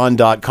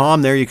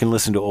 andyanddon.com. There you can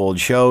listen to old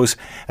shows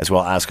as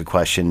well ask a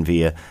question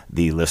via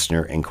the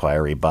listener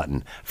inquiry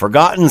button.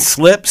 Forgotten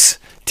slips,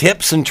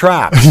 tips, and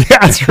traps. Yeah,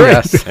 that's right.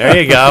 Yes. There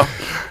you go.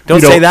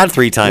 Don't say that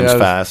 3 times Yeah.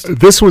 fast.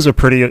 This was a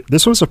pretty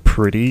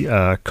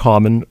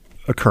common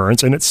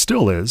occurrence, and it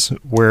still is,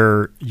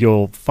 where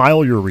you'll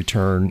file your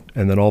return,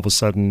 and then all of a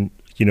sudden,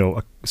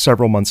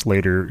 several months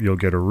later, you'll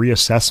get a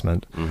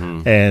reassessment,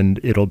 and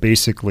it'll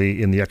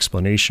basically, in the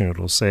explanation,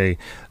 it'll say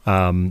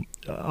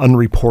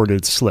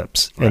unreported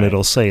slips, and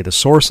it'll say the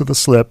source of the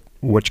slip,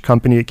 which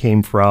company it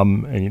came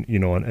from, and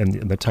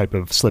and the type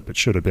of slip it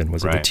should have been.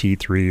 Was it a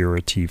T3 or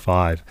a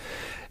T5?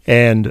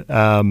 And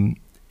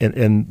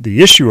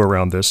the issue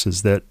around this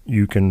is that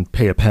you can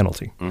pay a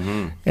penalty,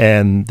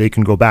 and they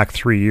can go back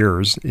 3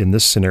 years in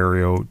this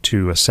scenario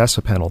to assess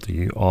a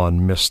penalty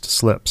on missed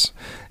slips,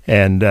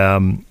 and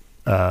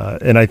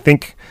I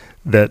think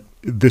that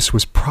this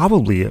was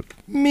probably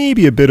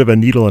maybe a bit of a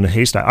needle in a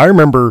haystack. I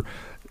remember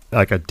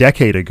like a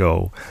decade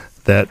ago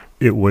that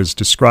it was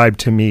described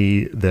to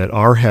me that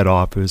our head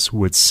office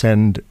would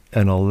send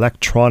an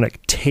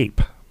electronic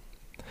tape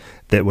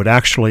that would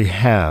actually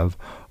have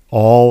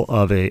all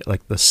of the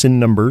SIN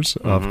numbers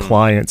of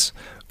clients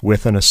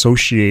with an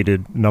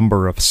associated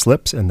number of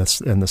slips and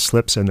the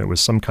slips, and it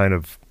was some kind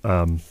of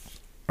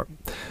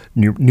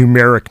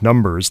numeric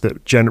numbers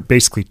that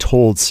basically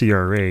told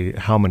CRA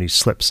how many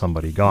slips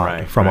somebody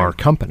got from our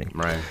company.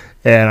 Right.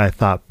 And I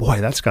thought,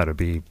 boy, that's got to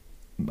be.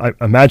 I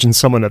imagine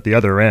someone at the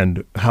other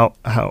end. How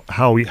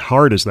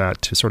hard is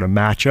that to sort of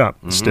match up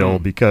still,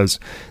 because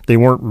they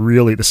weren't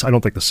really. I don't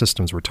think the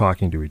systems were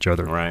talking to each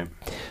other. Right.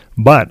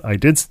 But I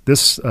did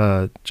this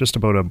just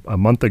about a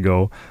month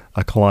ago.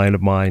 A client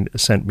of mine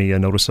sent me a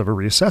notice of a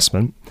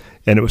reassessment,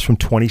 and it was from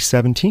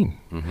 2017.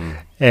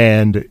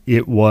 And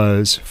it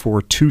was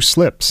for 2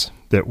 slips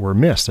that were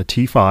missed, a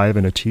T5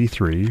 and a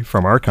T3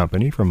 from our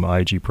company, from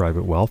IG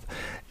Private Wealth.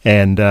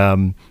 And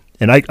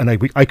I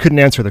couldn't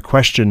answer the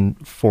question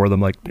for them,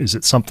 like, is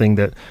it something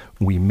that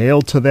we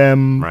mailed to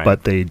them,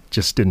 but they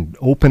just didn't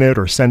open it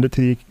or send it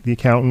to the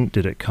accountant?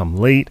 Did it come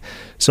late?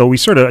 So we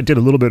sort of did a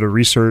little bit of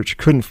research,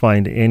 couldn't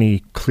find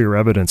any clear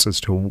evidence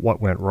as to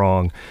what went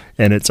wrong.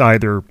 And it's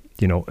either,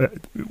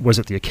 was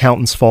it the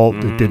accountant's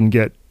fault that didn't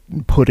get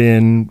put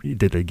in?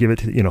 Did they give it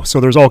to, so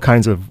there's all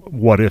kinds of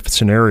what if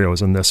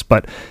scenarios in this,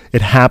 but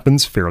it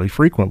happens fairly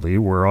frequently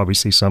where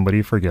obviously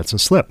somebody forgets a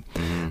slip.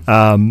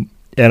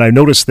 And I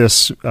noticed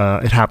this,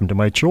 it happened to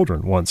my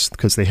children once,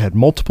 because they had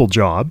multiple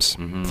jobs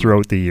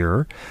throughout the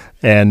year.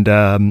 And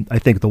I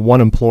think the one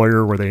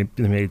employer where they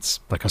made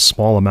like a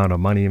small amount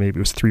of money, maybe it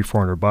was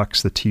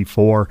 $300-400, the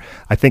T4,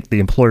 I think the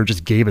employer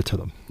just gave it to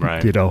them,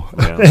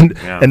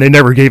 and they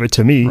never gave it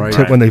to me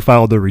when they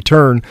filed the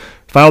return.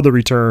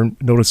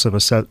 Notice of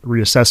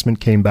reassessment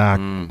came back,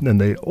 and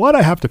they, what,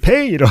 I have to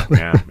pay,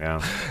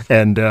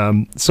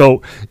 And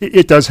so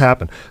it does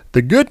happen.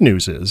 The good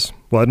news is,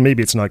 well,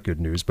 maybe it's not good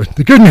news, but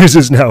the good news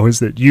is now is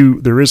that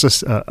there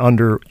is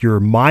under your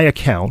My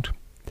Account,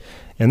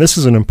 and this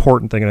is an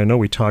important thing, and I know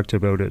we talked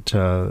about it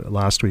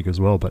last week as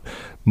well, but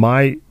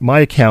My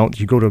Account,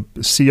 you go to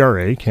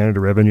CRA, Canada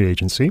Revenue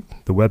Agency,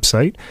 the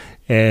website,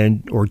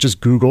 or just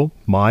Google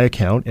My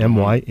Account,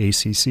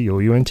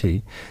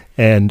 MYACCOUNT,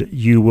 and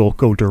you will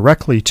go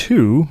directly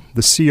to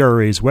the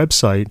CRA's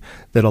website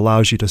that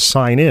allows you to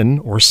sign in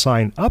or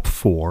sign up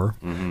for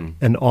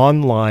an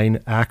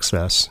online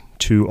access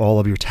to all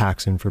of your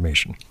tax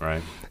information.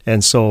 Right.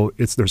 And so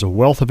there's a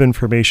wealth of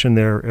information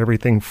there,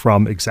 everything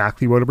from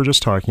exactly what we're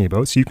just talking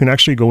about. So you can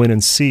actually go in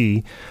and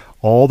see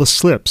all the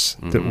slips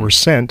that were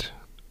sent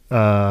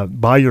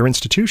by your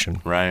institution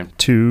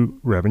to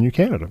Revenue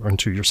Canada and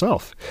to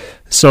yourself.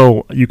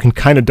 So you can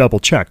kind of double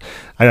check.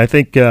 And I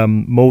think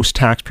most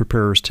tax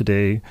preparers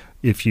today,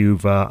 if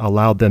you've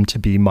allowed them to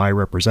be My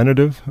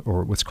Representative,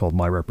 or what's called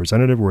My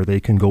Representative, where they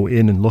can go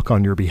in and look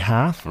on your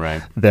behalf,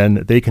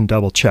 then they can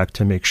double check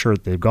to make sure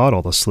that they've got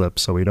all the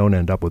slips, so we don't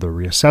end up with a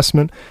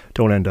reassessment,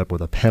 don't end up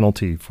with a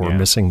penalty for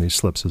missing these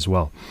slips as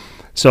well.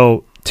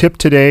 So tip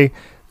today,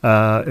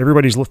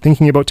 everybody's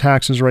thinking about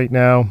taxes right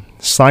now,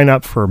 sign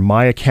up for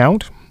My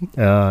Account.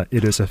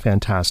 It is a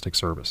fantastic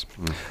service.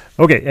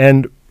 Okay,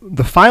 and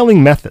the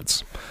filing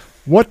methods.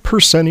 What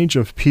percentage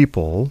of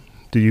people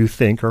do you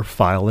think are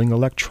filing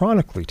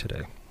electronically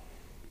today?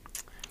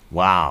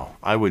 Wow,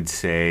 I would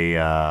say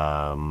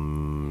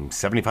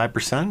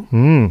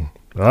 75%.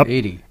 Up.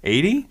 80.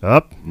 80?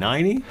 Up.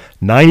 90?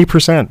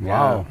 90%.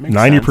 Wow. Makes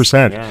 90%.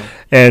 sense. Yeah.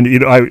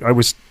 And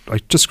I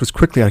just was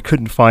quickly, I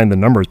couldn't find the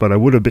numbers, but I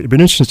would have been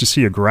interested to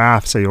see a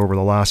graph, say, over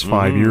the last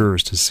 5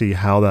 years to see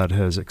how that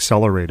has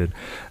accelerated.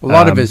 A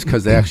lot of it is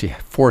because they actually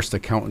forced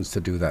accountants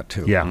to do that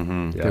too. Yeah.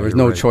 Mm-hmm. There was you're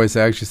no right. choice.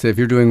 They actually said if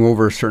you're doing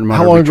over a certain amount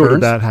How of long returns. ago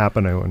did that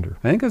happen, I wonder?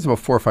 I think it was about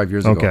 4 or 5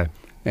 years ago. Okay.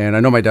 And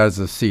I know my dad's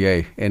a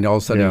CA, and all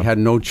of a sudden Yeah. he had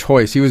no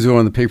choice. He was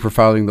doing the paper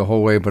filing the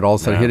whole way, but all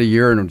of a sudden hit a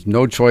year and there was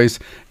no choice,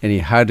 and he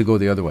had to go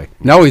the other way.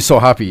 Now he's so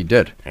happy he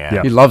did.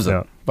 Yeah. He loves it.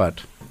 Yeah.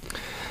 But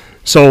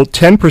So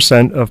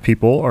 10% of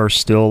people are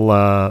still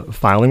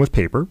filing with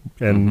paper,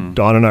 and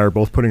Don and I are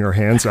both putting our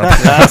hands up.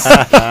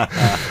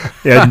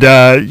 And,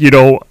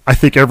 I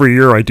think every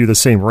year I do the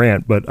same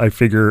rant, but I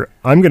figure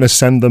I'm going to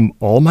send them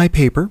all my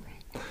paper.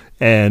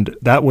 And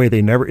that way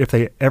if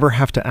they ever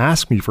have to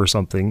ask me for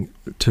something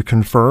to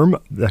confirm,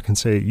 I can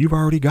say, you've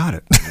already got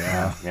it.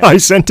 Yeah. I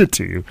sent it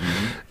to you.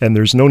 And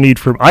there's no need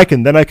for, I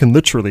can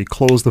literally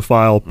close the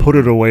file, put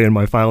it away in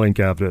my filing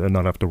cabinet and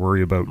not have to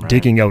worry about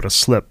digging out a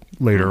slip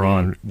later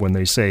on when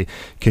they say,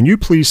 can you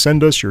please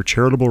send us your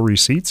charitable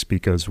receipts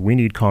because we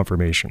need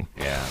confirmation.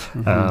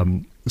 Yeah.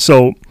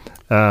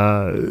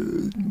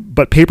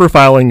 But paper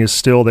filing is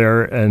still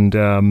there,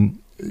 and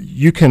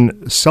if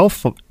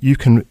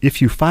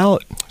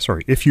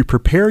you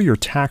prepare your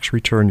tax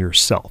return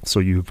yourself, so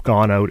you've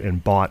gone out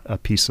and bought a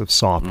piece of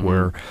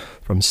software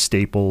from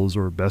Staples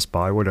or Best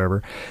Buy,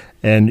 whatever,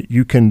 and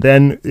you can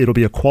then, it'll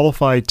be a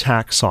qualified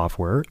tax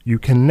software, you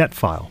can net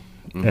file.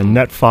 And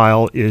net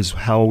file is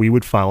how we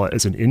would file it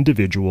as an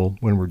individual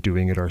when we're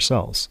doing it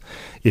ourselves.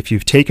 If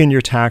you've taken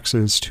your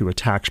taxes to a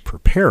tax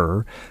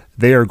preparer,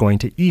 they are going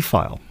to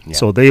e-file. Yeah.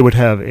 So they would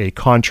have a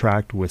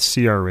contract with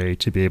CRA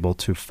to be able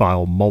to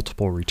file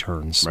multiple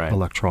returns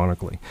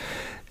electronically.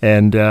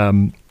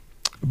 And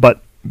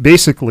but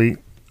basically,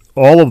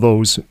 all of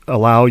those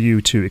allow you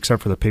to,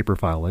 except for the paper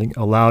filing,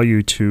 allow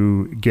you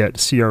to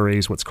get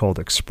CRA's what's called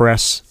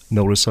express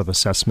notice of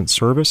assessment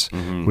service,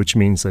 which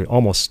means they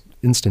almost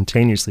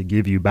instantaneously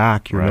give you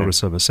back your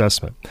notice of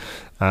assessment.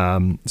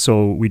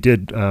 So we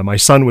did, my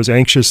son was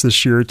anxious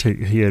this year.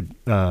 He had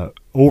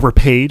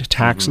overpaid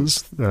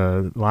taxes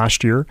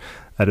last year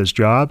at his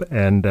job,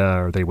 and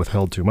or they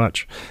withheld too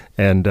much,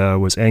 and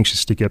was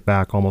anxious to get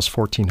back almost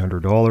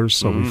 $1,400.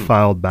 So we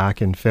filed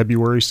back in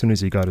February as soon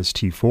as he got his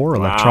T4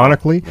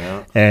 electronically,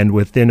 and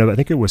within, I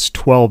think it was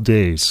 12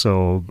 days,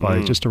 so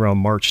by just around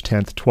March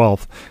 10th,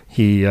 12th,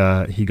 he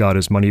got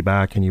his money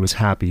back, and he was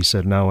happy. He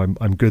said, now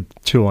I'm good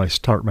till I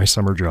start my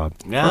summer job.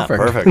 Yeah,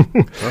 Perfect.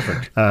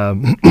 perfect.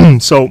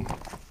 So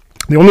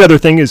the only other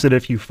thing is that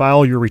if you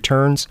file your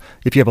returns,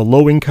 if you have a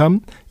low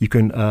income, you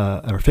can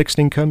or fixed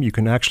income, you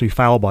can actually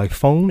file by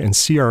phone, and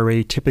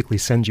CRA typically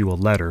sends you a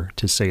letter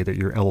to say that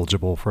you're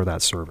eligible for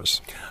that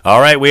service. All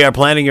right, we are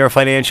planning your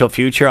financial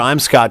future. I'm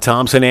Scott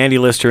Thompson. Andy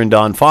Lister and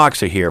Don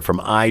Fox are here from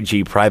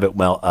IG Private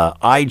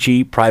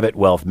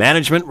Wealth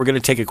Management. We're going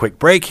to take a quick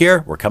break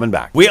here. We're coming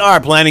back. We are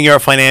planning your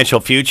financial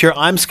future.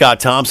 I'm Scott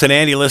Thompson.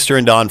 Andy Lister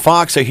and Don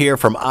Fox are here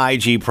from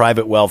IG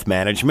Private Wealth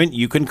Management.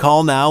 You can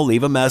call now,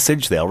 leave a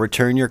message. They'll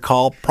return your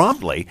call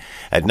promptly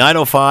at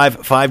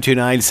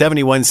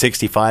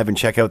 905-529-7165, and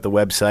check out the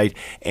website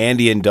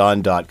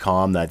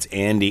andyanddon.com. That's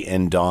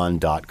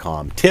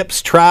andyanddon.com.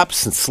 Tips,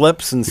 traps, and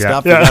slips and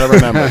stuff you got to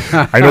remember.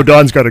 I know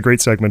Don's got a great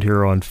segment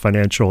here on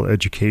financial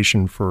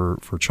education for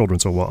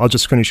children, so I'll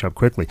just finish up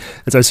quickly.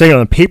 As I was saying,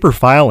 on paper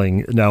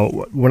filing, now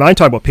when I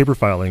talk about paper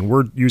filing,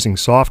 we're using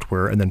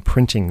software and then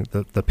printing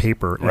the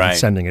paper and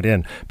sending it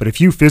in. But if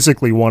you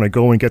physically want to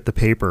go and get the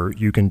paper,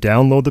 you can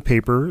download the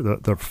paper,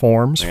 the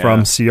forms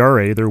from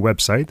CRA, their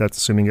website. That's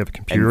assuming you have a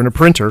computer and a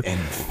printer.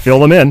 Fill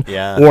them in.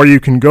 Or you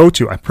can go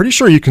to, I'm pretty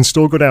sure you can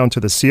still go down to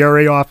the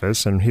CRA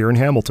office and here in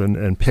Hamilton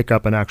and pick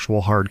up an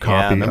actual hard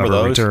copy of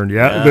a return.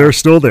 They're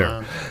still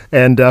there.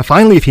 And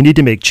finally, if you need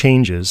to make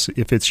changes,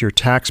 if it's your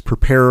tax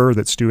preparer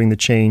that's doing the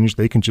change,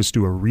 they can just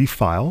do a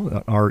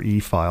refile, an RE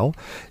file.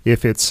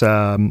 If it's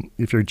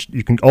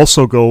you can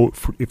also go,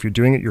 if you're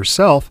doing it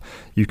yourself,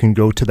 you can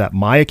go to that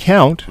My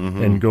Account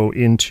and go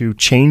into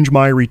Change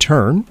My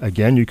Return.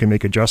 Again, you can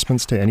make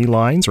adjustments to any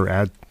lines or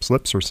add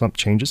slips or some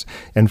changes.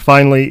 And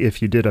finally,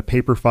 if you did a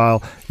paper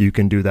file, you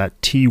can do that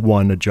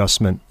T1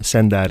 adjustment,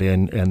 send that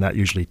in, and that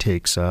usually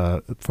takes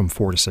from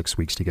 4 to 6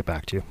 weeks to get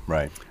back to you.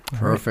 Right.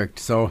 Perfect.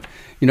 So,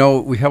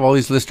 we have all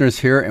these listeners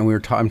here,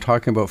 and I'm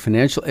talking about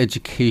financial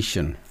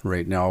education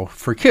right now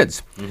for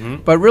kids.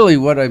 But really,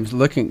 what I'm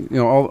looking,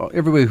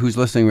 everybody who's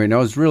listening right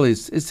now is really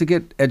is to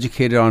get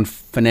educated on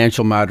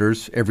financial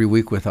matters every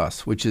week with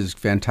us, which is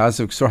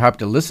fantastic. So happy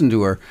to listen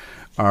to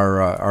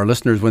our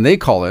listeners when they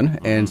call in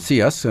and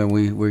see us, and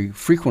we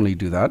frequently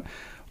do that.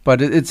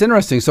 But it's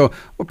interesting. So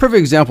a perfect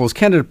example is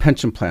Canada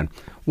Pension Plan.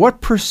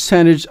 What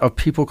percentage of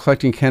people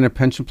collecting Canada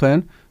Pension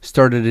Plan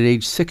started at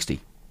age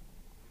 60?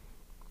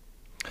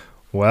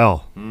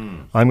 Well,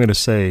 I'm going to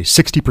say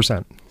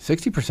 60%.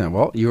 60%.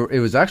 Well, it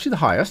was actually the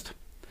highest.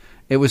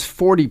 It was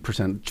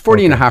 40%,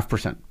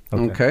 40.5%.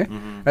 Okay.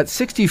 At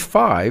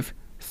 65,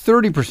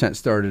 30%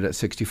 started at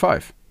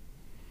 65.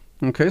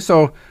 Okay.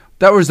 So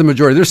That was the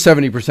majority. There's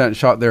 70%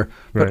 shot there,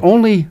 but Right.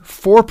 only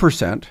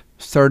 4%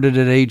 started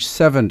at age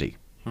 70.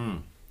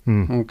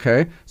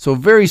 Okay, so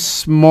very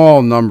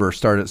small number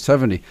start at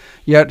 70.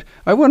 Yet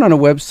I went on a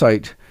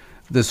website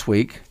this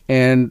week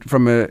and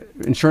from an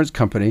insurance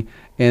company,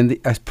 and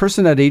a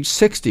person at age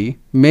 60,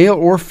 male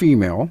or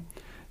female,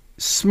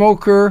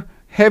 smoker,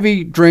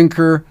 heavy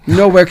drinker,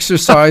 no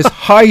exercise,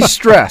 high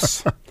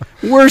stress.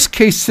 Worst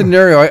case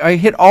scenario. I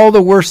hit all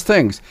the worst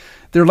things.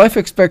 Their life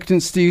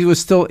expectancy was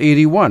still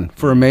 81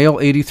 for a male,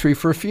 83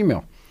 for a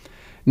female.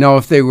 Now,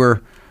 if they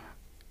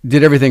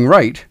did everything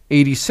right,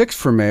 86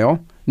 for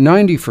male,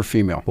 90 for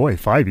female. Boy,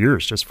 5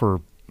 years just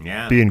for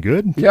Yeah. being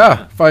good?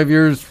 Yeah, 5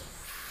 years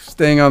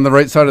staying on the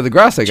right side of the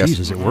grass, I guess. Jeez,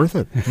 is it worth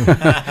it?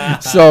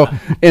 So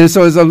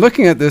as I'm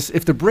looking at this,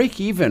 if the break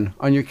even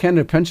on your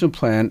Canada pension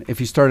plan, if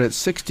you start at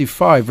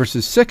 65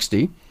 versus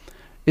 60,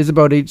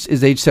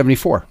 is age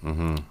 74.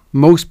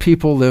 Most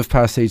people live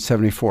past age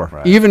 74,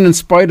 Right. even in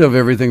spite of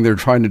everything they're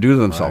trying to do to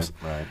themselves.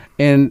 Right.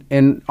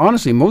 And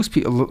honestly, most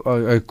people,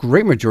 a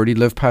great majority,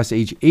 live past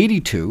age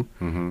 82,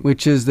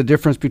 which is the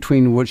difference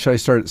between what should I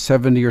start at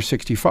 70 or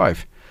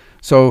 65.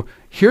 So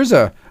here's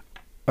a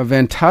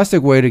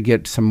fantastic way to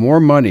get some more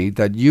money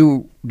that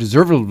you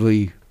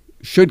deservedly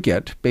should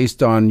get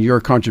based on your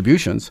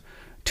contributions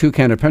to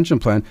Canada Pension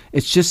Plan.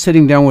 It's just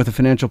sitting down with a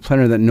financial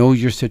planner that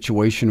knows your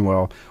situation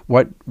well.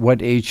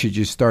 What age should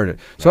you start at?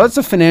 So that's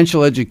a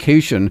financial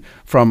education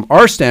from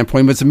our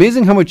standpoint. But it's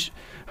amazing how much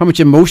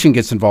emotion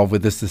gets involved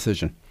with this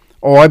decision.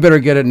 Oh, I better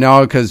get it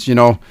now because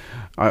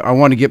I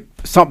want to get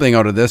something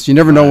out of this. You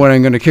never know when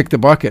I'm going to kick the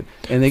bucket.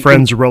 And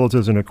Friends,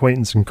 relatives, and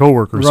acquaintances and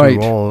coworkers Right.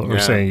 who all are Yeah.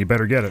 saying you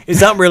better get it.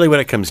 Is that really what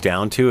it comes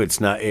down to? It's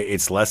not.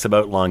 It's less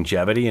about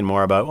longevity and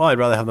more about, well, I'd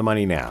rather have the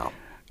money now.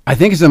 I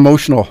think it's an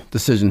emotional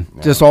decision.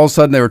 Just all of a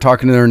sudden they were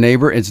talking to their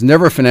neighbor. It's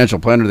never a financial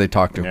planner they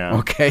talk to. Yeah.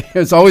 Okay.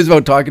 It's always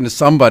about talking to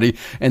somebody,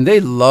 and they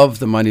love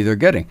the money they're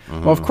getting.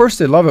 Well, of course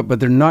they love it, but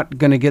they're not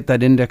going to get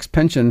that index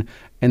pension,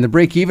 and the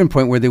break even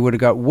point where they would have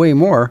got way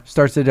more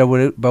starts at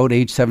about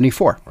age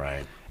 74.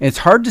 Right. And it's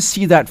hard to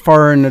see that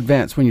far in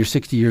advance when you're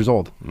 60 years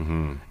old.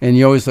 And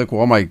you always look,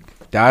 well, my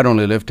dad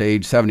only lived to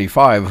age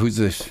 75. Who's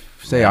this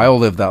say I'll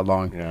live that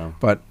long? Yeah.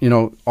 But,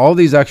 all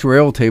these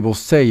actuarial tables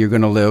say you're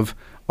going to live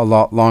a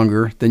lot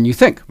longer than you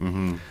think.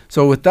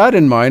 So with that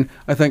in mind,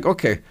 I think,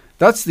 okay,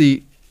 that's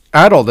the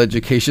adult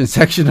education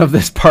section of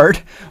this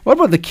part. What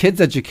about the kids'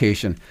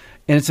 education?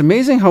 And it's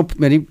amazing how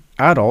many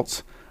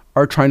adults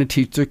are trying to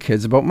teach their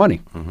kids about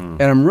money.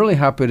 And I'm really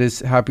happy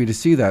to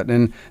see that.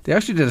 And they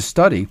actually did a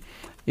study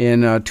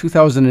in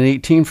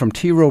 2018 from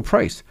T. Rowe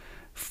Price.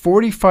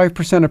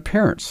 45% of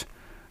parents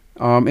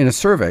in a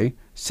survey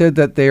said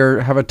that they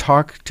have a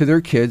talk to their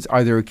kids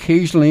either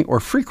occasionally or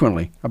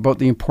frequently about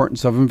the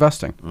importance of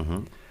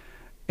investing.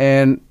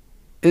 And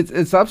it's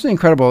absolutely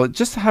incredible.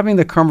 Just having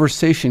the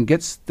conversation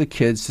gets the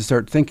kids to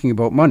start thinking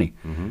about money.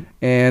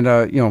 And,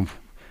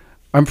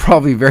 I'm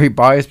probably very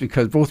biased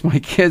because both my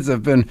kids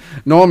have been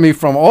knowing me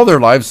from all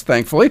their lives,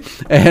 thankfully.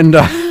 And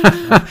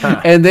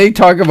and they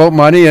talk about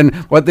money and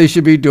what they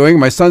should be doing.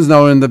 My son's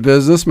now in the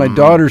business. My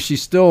daughter,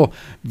 she's still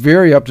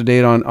very up to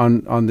date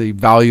on the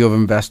value of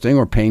investing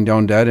or paying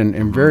down debt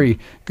and very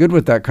good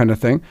with that kind of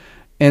thing.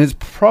 And it's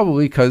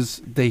probably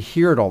because they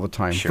hear it all the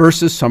time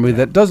versus somebody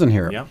that doesn't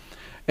hear it. Yeah.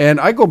 And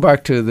I go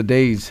back to the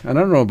days, and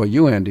I don't know about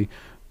you, Andy,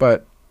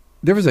 but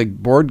there was a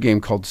board game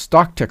called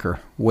Stock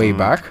Ticker way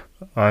back.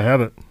 I have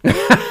it.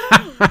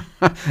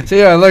 So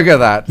yeah, look at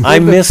that. I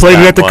miss Played it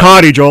that at the one.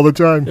 cottage all the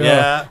time.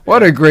 Yeah.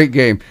 What a great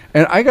game.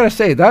 And I got to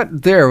say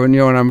that there, when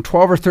I'm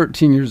 12 or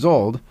 13 years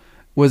old,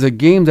 was a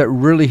game that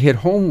really hit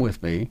home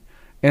with me.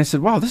 And I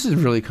said, wow, this is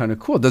really kind of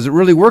cool. Does it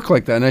really work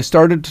like that? And I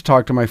started to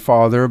talk to my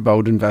father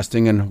about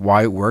investing and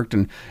why it worked.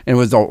 And it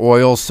was the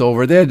oil,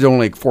 silver. They had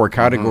only 4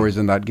 categories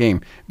in that game.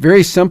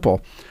 Very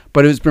simple.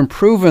 But it's been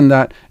proven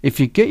that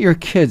if you get your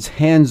kids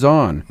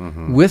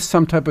hands-on with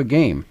some type of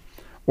game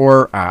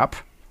or app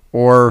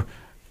or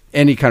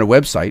any kind of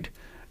website,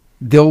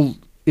 it'll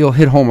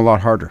hit home a lot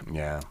harder.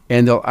 Yeah.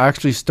 And they'll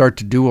actually start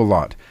to do a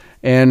lot.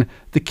 And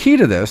the key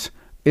to this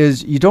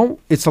is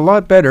it's a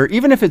lot better,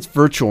 even if it's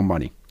virtual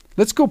money.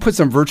 Let's go put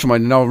some virtual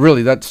money. Now,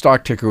 really, that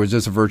stock ticker was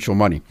just a virtual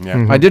money.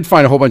 Yeah. I did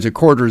find a whole bunch of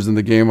quarters in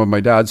the game of my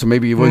dad, so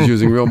maybe he was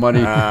using real money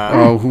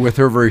with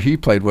whoever he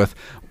played with.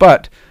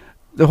 But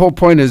the whole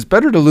point is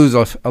better to lose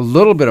a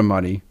little bit of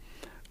money,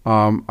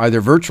 either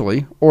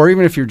virtually, or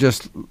even if you're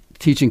just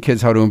teaching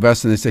kids how to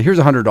invest and they say, here's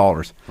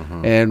 $100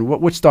 and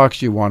what stocks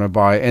do you want to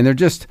buy? And they're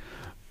just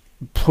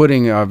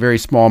putting a very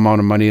small amount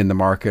of money in the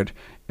market.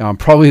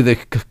 Probably the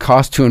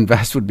cost to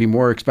invest would be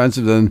more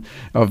expensive than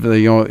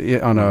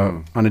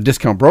on a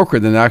discount broker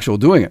than actual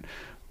doing it.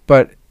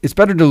 But it's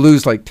better to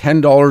lose like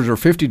 $10 or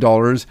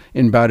 $50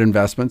 in bad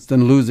investments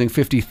than losing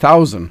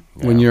 $50,000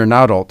 when you're an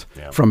adult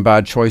from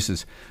bad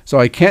choices. So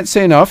I can't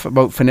say enough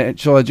about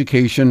financial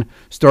education,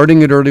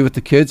 starting it early with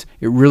the kids.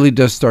 It really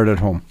does start at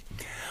home.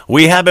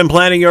 We have been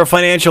planning your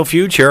financial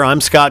future. I'm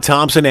Scott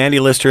Thompson.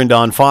 Andy Lister and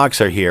Don Fox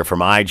are here from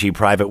IG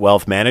Private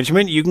Wealth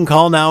Management. You can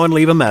call now and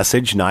leave a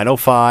message,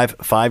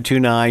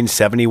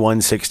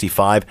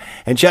 905-529-7165.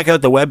 And check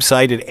out the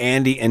website at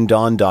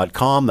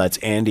andyanddon.com. That's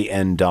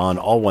andyanddon,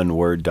 all one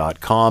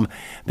word.com.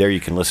 There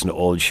you can listen to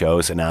old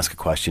shows and ask a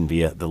question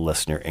via the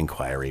listener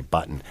inquiry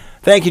button.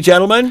 Thank you,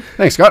 gentlemen.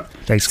 Thanks, Scott.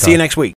 Thanks, Scott. See you next week.